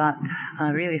first got, I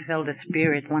really felt the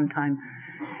spirit one time.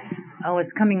 I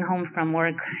was coming home from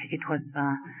work. It was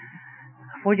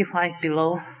 45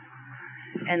 below.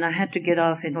 And I had to get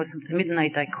off. It was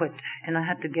midnight I quit. And I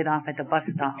had to get off at the bus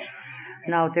stop.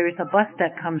 Now there is a bus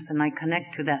that comes and I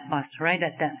connect to that bus right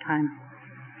at that time.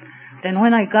 Then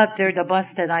when I got there, the bus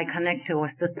that I connect to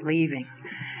was just leaving.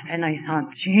 And I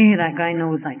thought, gee, that guy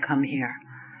knows I come here.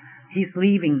 He's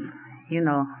leaving, you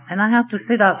know. And I have to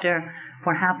sit out there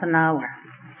for half an hour.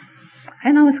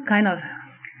 And I was kind of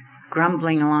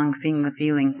grumbling along,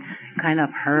 feeling kind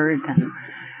of hurt. And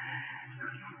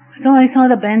so I saw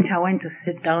the bench. I went to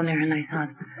sit down there and I thought,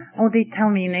 oh, they tell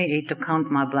me in AA to count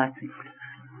my blessings.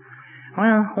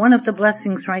 Well, one of the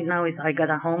blessings right now is I got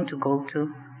a home to go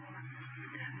to.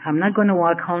 I'm not going to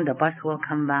walk home. The bus will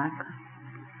come back.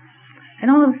 And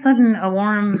all of a sudden, a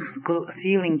warm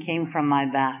feeling came from my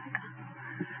back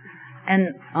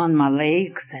and on my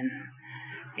legs. And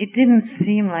it didn't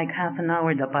seem like half an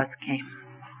hour the bus came.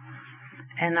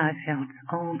 And I felt,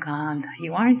 oh God,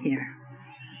 you are here.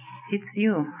 It's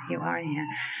you. You are here.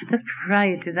 Just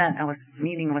prior to that, I was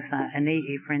meeting with an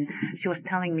AA friend. She was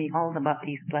telling me all about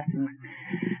these blessings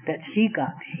that she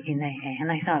got in AA.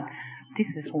 And I thought, this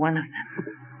is one of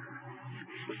them.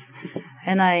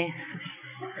 And I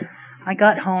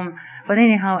got home. But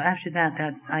anyhow, after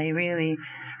that I really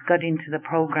got into the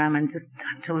program and just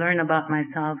to learn about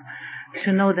myself,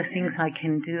 to know the things I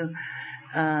can do.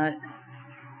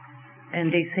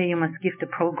 And they say you must give the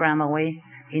program away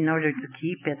in order to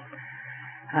keep it.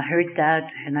 I heard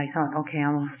that and I thought, okay,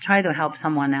 I'll try to help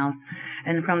someone else.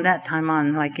 And from that time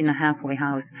on, like in a halfway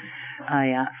house,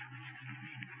 I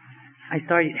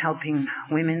started helping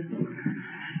women,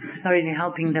 started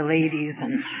helping the ladies,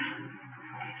 and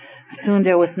soon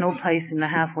there was no place in the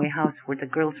halfway house for the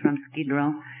girls from Skid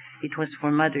Row. It was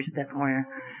for mothers that were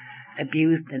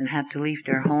abused and had to leave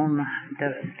their home.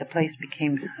 The place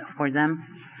became for them.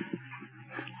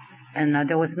 And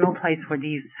there was no place for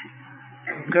these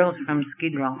girls from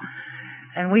Skid Row.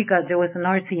 And there was an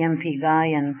RCMP guy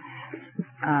and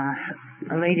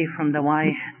a lady from the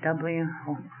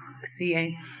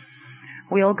YWCA.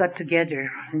 We all got together,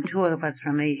 and two of us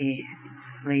from AA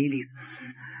ladies.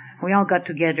 We all got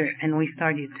together and we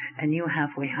started a new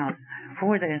halfway house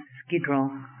for the Skid Row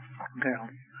girls.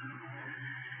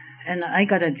 And I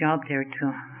got a job there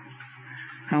too.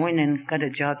 I went and got a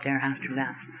job there after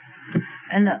that.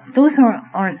 And those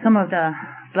are some of the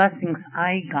blessings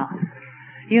I got.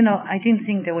 You know, I didn't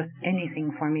think there was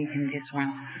anything for me in this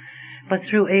world. But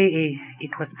through AA,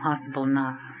 it was possible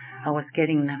now. I was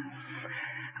getting them.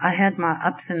 I had my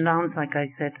ups and downs, like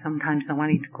I said. Sometimes I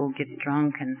wanted to go get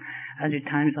drunk, and other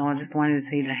times I just wanted to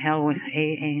say the hell with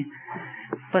AA.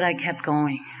 But I kept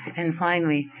going. And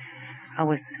finally, I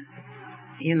was,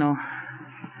 you know,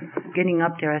 getting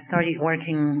up there. I started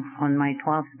working on my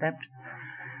 12 steps.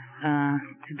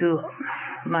 To do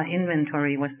my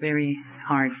inventory was very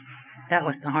hard. That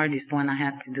was the hardest one I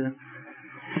had to do.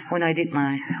 When I did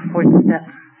my 4th step,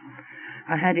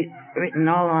 I had it written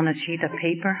all on a sheet of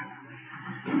paper.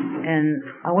 And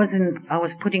I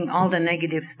was putting all the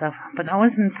negative stuff, but I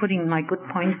wasn't putting my good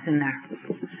points in there.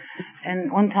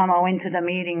 And one time I went to the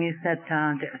meeting,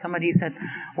 somebody said,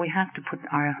 we have to put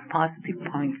our positive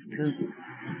points too.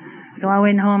 So I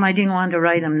went home. I didn't want to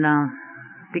write them down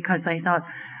because I thought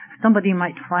somebody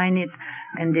might find it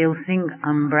and they'll think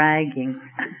I'm bragging.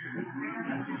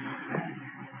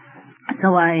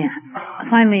 So I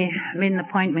finally made an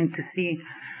appointment to see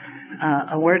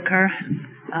a worker.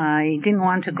 I didn't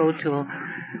want to go to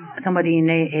somebody in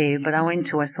AA, but I went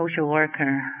to a social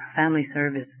worker, family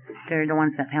service. They're the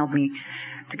ones that helped me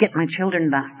to get my children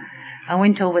back. I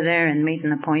went over there and made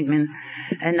an appointment,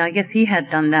 and I guess he had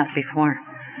done that before.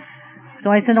 So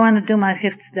I said, I want to do my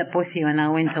 5th step with you, and I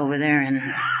went over there, and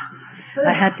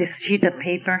I had this sheet of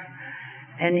paper,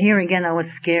 and here again I was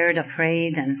scared,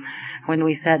 afraid, and when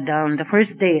we sat down, the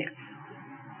first day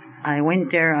I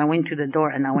went there, I went to the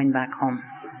door, and I went back home.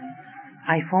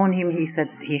 I phoned him. He said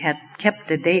he had kept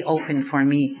the day open for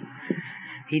me.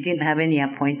 He didn't have any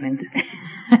appointments.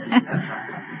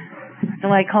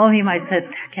 So I called him, I said,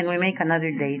 can we make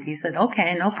another date? He said,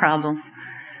 okay, no problem.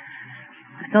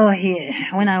 So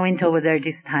when I went over there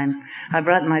this time, I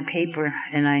brought my paper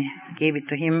and I gave it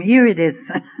to him. Here it is.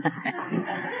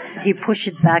 He pushed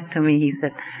it back to me. He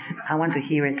said, I want to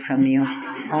hear it from you.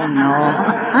 Oh no.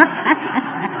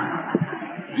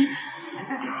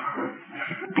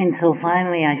 And so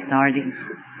finally I started.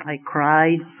 I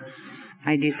cried.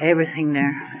 I did everything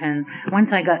there. And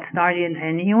once I got started,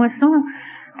 and he was so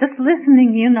just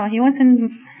listening, he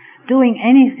wasn't doing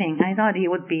anything. I thought he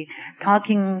would be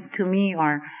talking to me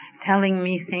or telling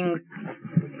me things.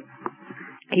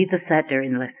 He just sat there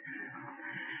and listened.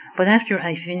 But after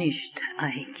I finished,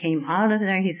 I came out of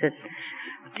there. He said,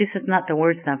 this is not the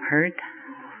words I've heard.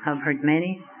 I've heard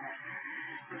many.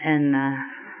 And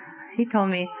he told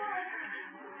me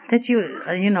that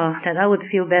that I would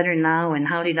feel better now. And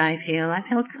how did I feel? I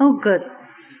felt so good.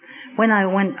 When I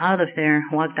went out of there,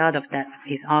 walked out of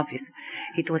his office,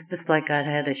 it was just like I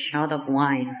had a shot of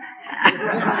wine.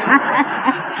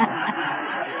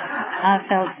 I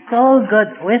felt so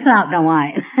good without the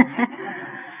wine.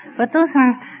 But those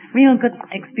are real good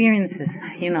experiences,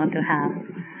 to have.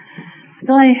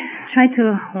 So I tried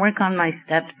to work on my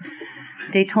steps.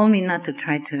 They told me not to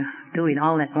try to do it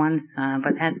all at once,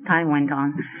 but as time went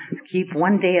on, keep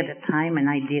one day at a time, and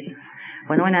I did.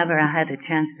 But whenever I had a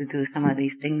chance to do some of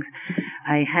these things,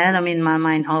 I had them in my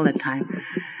mind all the time.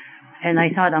 And I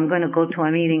thought I'm going to go to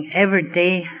a meeting every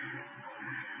day,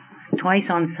 twice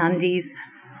on Sundays.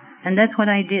 And that's what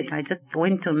I did. I just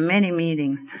went to many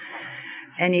meetings.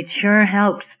 And it sure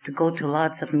helps to go to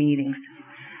lots of meetings.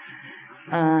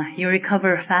 You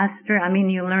recover faster.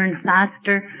 You learn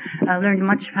faster. I learned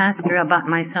much faster about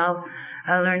myself.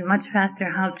 I learned much faster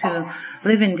how to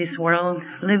live in this world,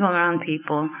 live around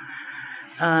people.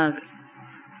 And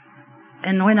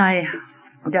when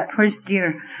that first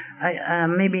year,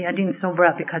 maybe I didn't sober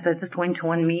up because I just went to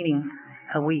one meeting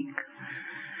a week.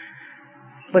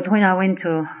 But when I went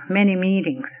to many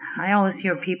meetings, I always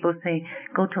hear people say,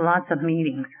 go to lots of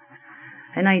meetings.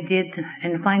 And I did,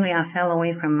 and finally I fell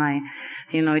away from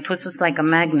it was just like a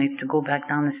magnet to go back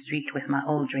down the street with my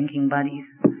old drinking buddies.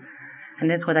 And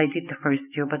that's what I did the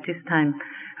first year. But this time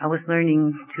I was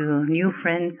learning to new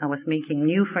friends. I was making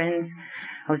new friends.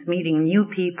 I was meeting new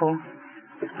people.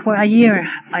 For a year,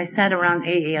 I sat around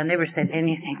AA. I never said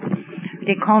anything.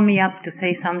 They called me up to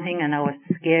say something, and I was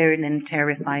scared and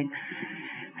terrified.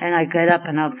 And I get up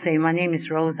and I'll say, my name is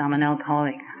Rose. I'm an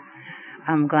alcoholic.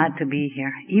 I'm glad to be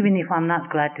here. Even if I'm not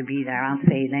glad to be there, I'll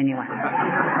say it anyway.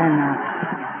 And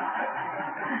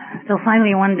so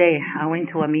finally one day, I went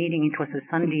to a meeting. It was a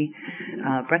Sunday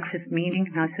breakfast meeting.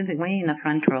 And I was sitting way in the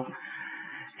front row.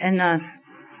 And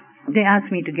they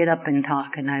asked me to get up and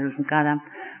talk, and I got up.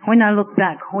 When I looked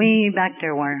back, way back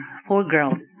there were 4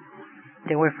 girls.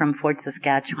 They were from Fort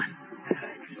Saskatchewan.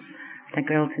 The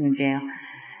girls in jail.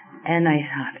 And I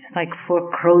thought, it's like 4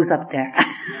 crows up there.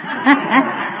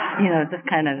 Just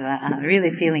kind of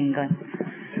really feeling good.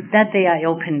 That day I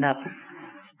opened up.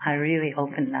 I really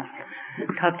opened up.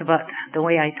 Talked about the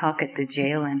way I talk at the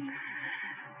jail, and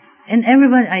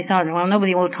everybody, I thought, well,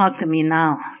 nobody will talk to me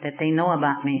now that they know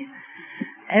about me.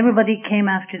 Everybody came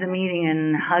after the meeting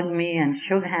and hugged me and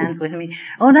shook hands with me.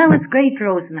 Oh, that was great,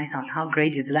 Rose. And I thought, how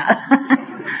great is that?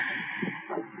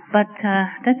 But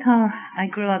that's how I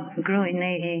grew in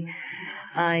AA.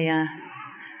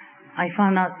 I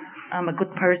found out I'm a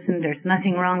good person. There's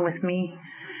nothing wrong with me.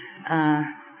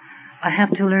 I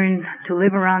have to learn to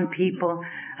live around people.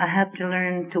 I have to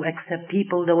learn to accept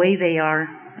people the way they are,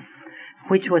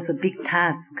 which was a big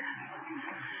task,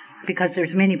 because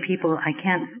there's many people I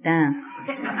can't stand.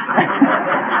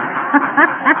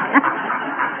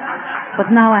 But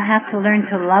now I have to learn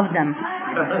to love them.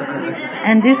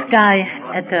 And this guy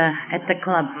at the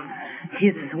club,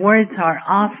 his words are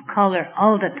off color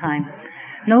all the time.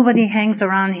 Nobody hangs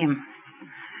around him.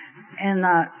 And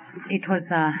it was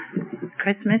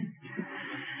Christmas.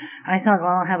 I thought, well,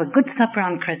 I'll have a good supper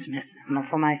on Christmas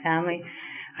for my family.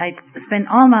 I spent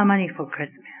all my money for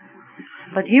Christmas.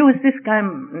 But here was this guy,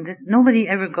 nobody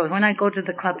ever goes. When I go to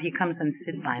the club, he comes and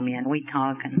sits by me and we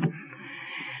talk, and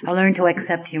I learned to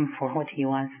accept him for what he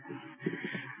was.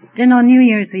 Then on New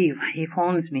Year's Eve, he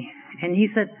phones me and he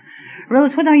said,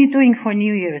 Rose, what are you doing for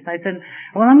New Year's? I said,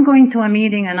 well, I'm going to a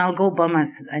meeting and I'll go bum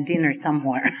a dinner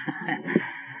somewhere.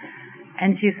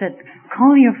 And she said,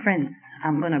 call your friends.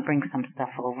 I'm going to bring some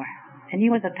stuff over. And he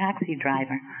was a taxi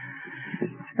driver.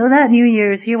 So that New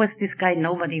Year's, here was this guy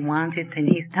nobody wanted, and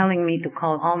he's telling me to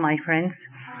call all my friends.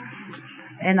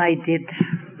 And I did.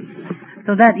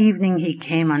 So that evening he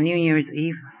came on New Year's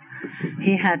Eve.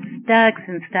 He had stacks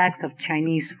and stacks of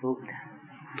Chinese food.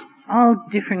 all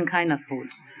different kind of food.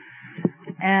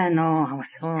 And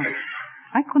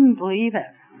I couldn't believe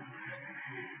it.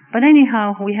 But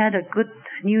anyhow, we had a good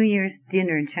New Year's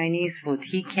dinner, Chinese food.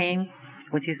 He came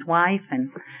with his wife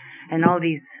and all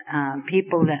these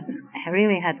people that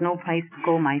really had no place to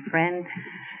go, my friend.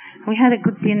 We had a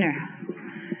good dinner.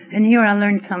 And here I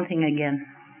learned something again,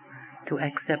 to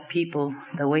accept people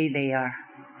the way they are.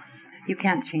 You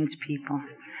can't change people.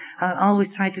 I always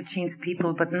try to change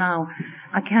people, but now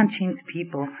I can't change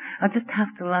people. I just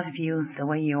have to love you the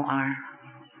way you are.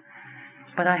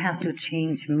 But I have to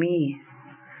change me.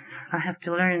 I have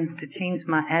to learn to change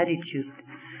my attitude.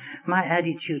 My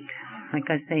attitude, like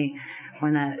I say,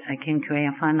 when I came to AA,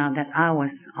 I found out that I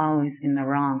was always in the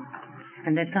wrong.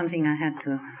 And that's something I had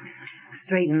to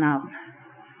straighten out.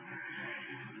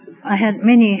 I had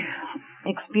many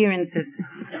experiences.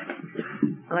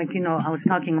 Like, I was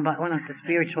talking about one of the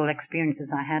spiritual experiences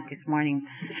I had this morning.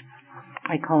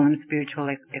 I call them spiritual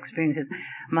experiences.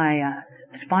 My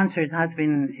sponsor's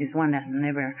husband is one that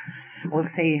never will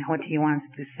say what he wants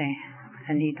to say.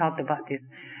 And he talked about this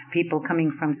people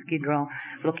coming from Skid Row,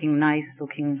 looking nice,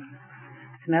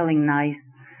 smelling nice,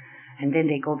 and then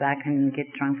they go back and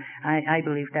get drunk. I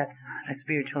believe that's a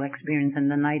spiritual experience. And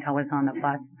the night I was on a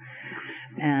bus,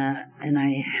 and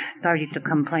I started to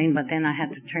complain, but then I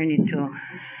had to turn it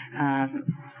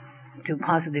to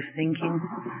positive thinking.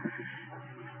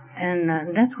 And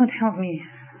that's what helped me,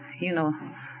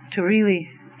 to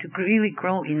really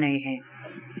grow in AA.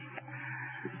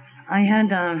 I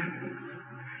had,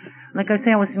 like I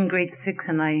say, I was in grade 6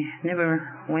 and I never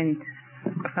went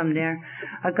from there.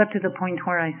 I got to the point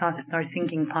where I started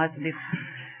thinking positive.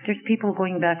 There's people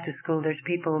going back to school. There's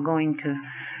people going to,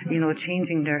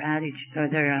 changing their attitude or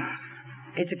their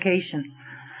education.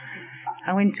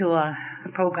 I went to a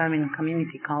program in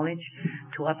community college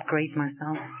to upgrade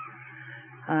myself.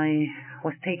 I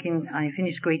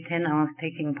finished grade 10. I was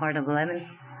taking part of 11.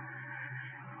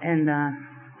 And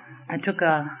I took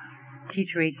a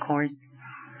teacher aide course.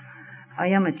 I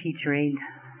am a teacher aide.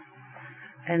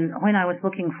 And when I was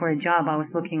looking for a job,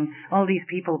 all these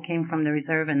people came from the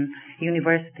reserve and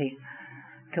university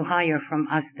to hire from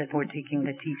us that were taking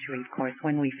the teacher aide course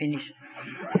when we finished.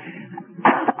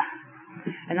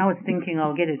 And I was thinking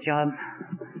I'll get a job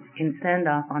in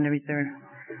standoff on the reserve.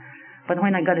 But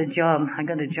when I got a job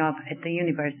at the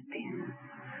university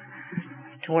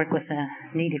to work with the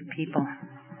native people.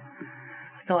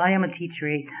 So I am a teacher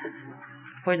aide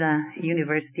for the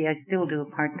university. I still do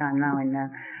part-time now, and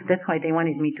that's why they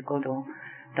wanted me to go to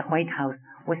the White House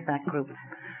with that group.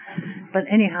 But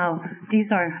anyhow,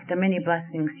 these are the many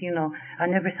blessings, I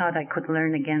never thought I could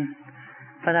learn again,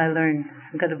 but I learned.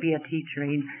 I've got to be a teacher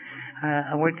aide.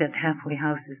 I worked at halfway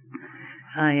houses.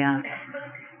 I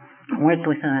worked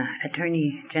with the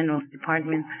Attorney General's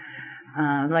department.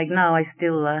 Like now, I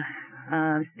still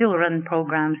run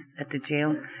programs at the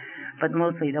jail, but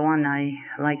mostly the one I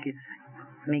like is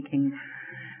making,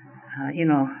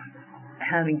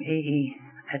 having AA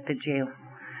at the jail.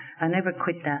 I never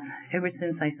quit that. Ever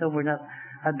since I sobered up,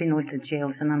 I've been with the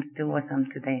jails, and I'm still with them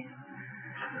today.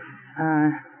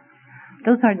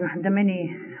 Those are the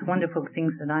many wonderful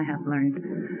things that I have learned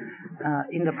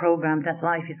in the program, that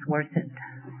life is worth it.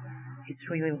 It's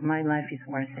really, my life is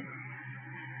worth it.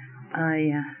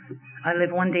 I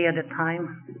live one day at a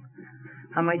time.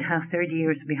 I might have 30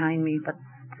 years behind me, but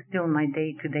still my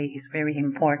day today is very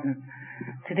important.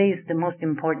 Today is the most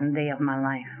important day of my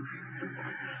life.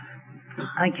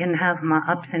 I can have my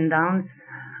ups and downs.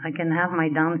 I can have my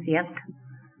downs yet,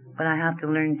 but I have to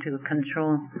learn to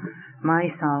control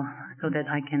myself so that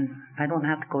I don't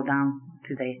have to go down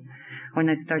today. When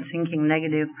I start thinking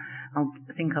negative, I'll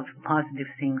think of positive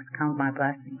things, count my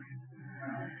blessings.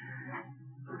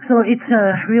 So it's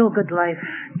a real good life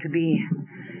to be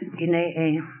in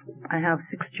AA. I have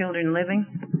 6 children living.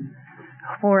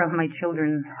 4 of my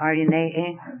children are in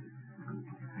AA.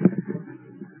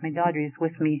 My daughter is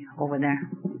with me over there.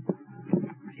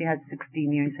 She has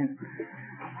 16 years in.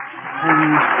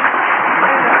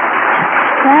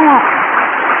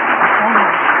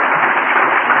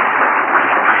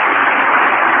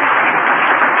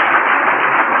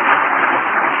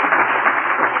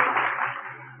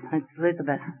 That's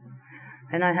Elizabeth.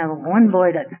 And I have one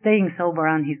boy that's staying sober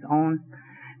on his own,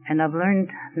 and I've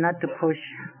learned not to push.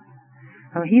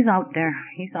 Oh, he's out there.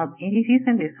 He's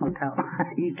in this hotel.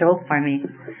 He drove for me.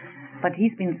 But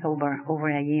he's been sober over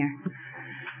a year.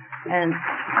 And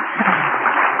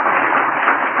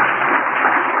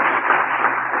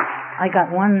I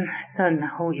got one son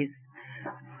who is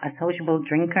a sociable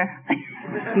drinker.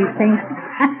 He thinks.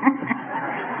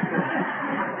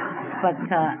 But,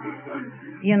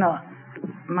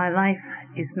 my life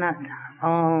is not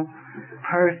all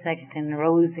perfect and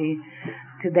rosy.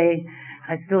 Today,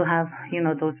 I still have,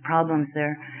 those problems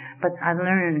there. But I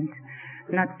learned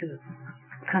not to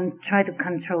try to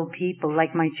control people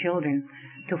like my children,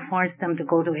 to force them to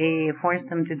go to AA, force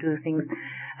them to do things.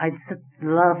 I just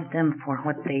love them for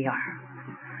what they are.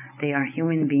 They are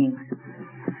human beings.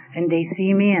 And they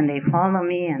see me and they follow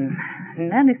me, and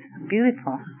that is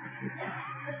beautiful.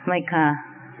 Like, I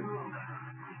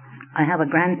have a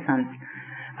grandson.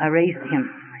 I raised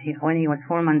him. When he was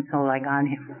 4 months old, I got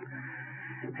him.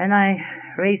 And I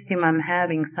raised him. I'm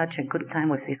having such a good time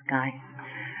with this guy.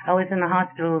 I was in the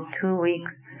hospital 2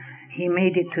 weeks. He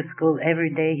made it to school every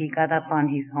day. He got up on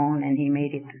his own and he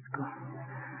made it to school.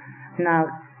 Now,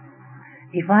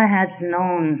 if I had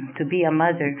known to be a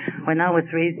mother when I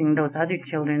was raising those other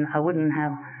children, I wouldn't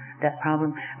have that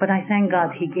problem. But I thank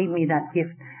God He gave me that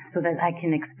gift so that I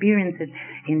can experience it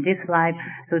in this life,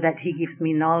 so that He gives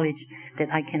me knowledge that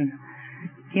I can,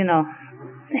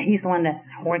 He's the one that's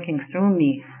working through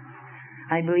me.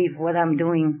 I believe what I'm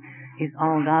doing is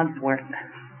all God's work.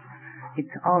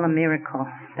 It's all a miracle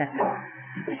that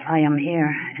I am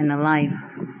here and alive.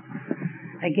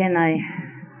 Again,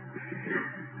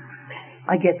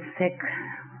 I get sick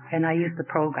and I use the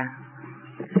program.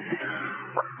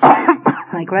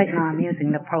 Like right now I'm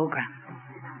using the program.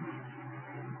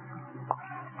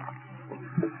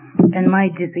 And my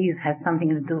disease has something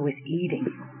to do with eating.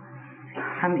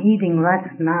 I'm eating less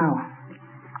now.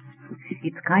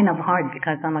 It's kind of hard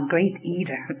because I'm a great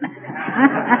eater.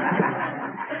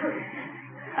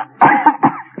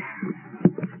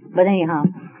 But anyhow,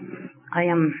 I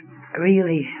am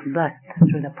really blessed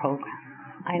through the program.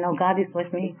 I know God is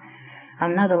with me.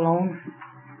 I'm not alone.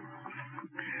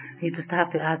 You just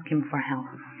have to ask Him for help.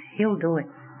 He'll do it.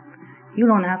 You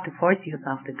don't have to force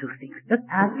yourself to do things. Just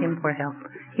ask Him for help.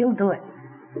 He'll do it.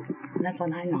 That's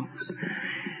what I know.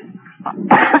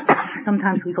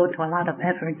 Sometimes we go to a lot of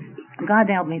effort. God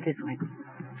help me this way.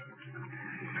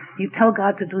 You tell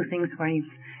God to do things for you,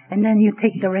 and then you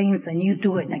take the reins and you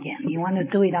do it again. You want to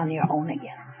do it on your own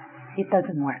again. It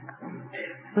doesn't work.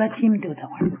 Let Him do the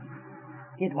work.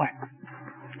 It works.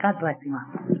 God bless you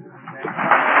all.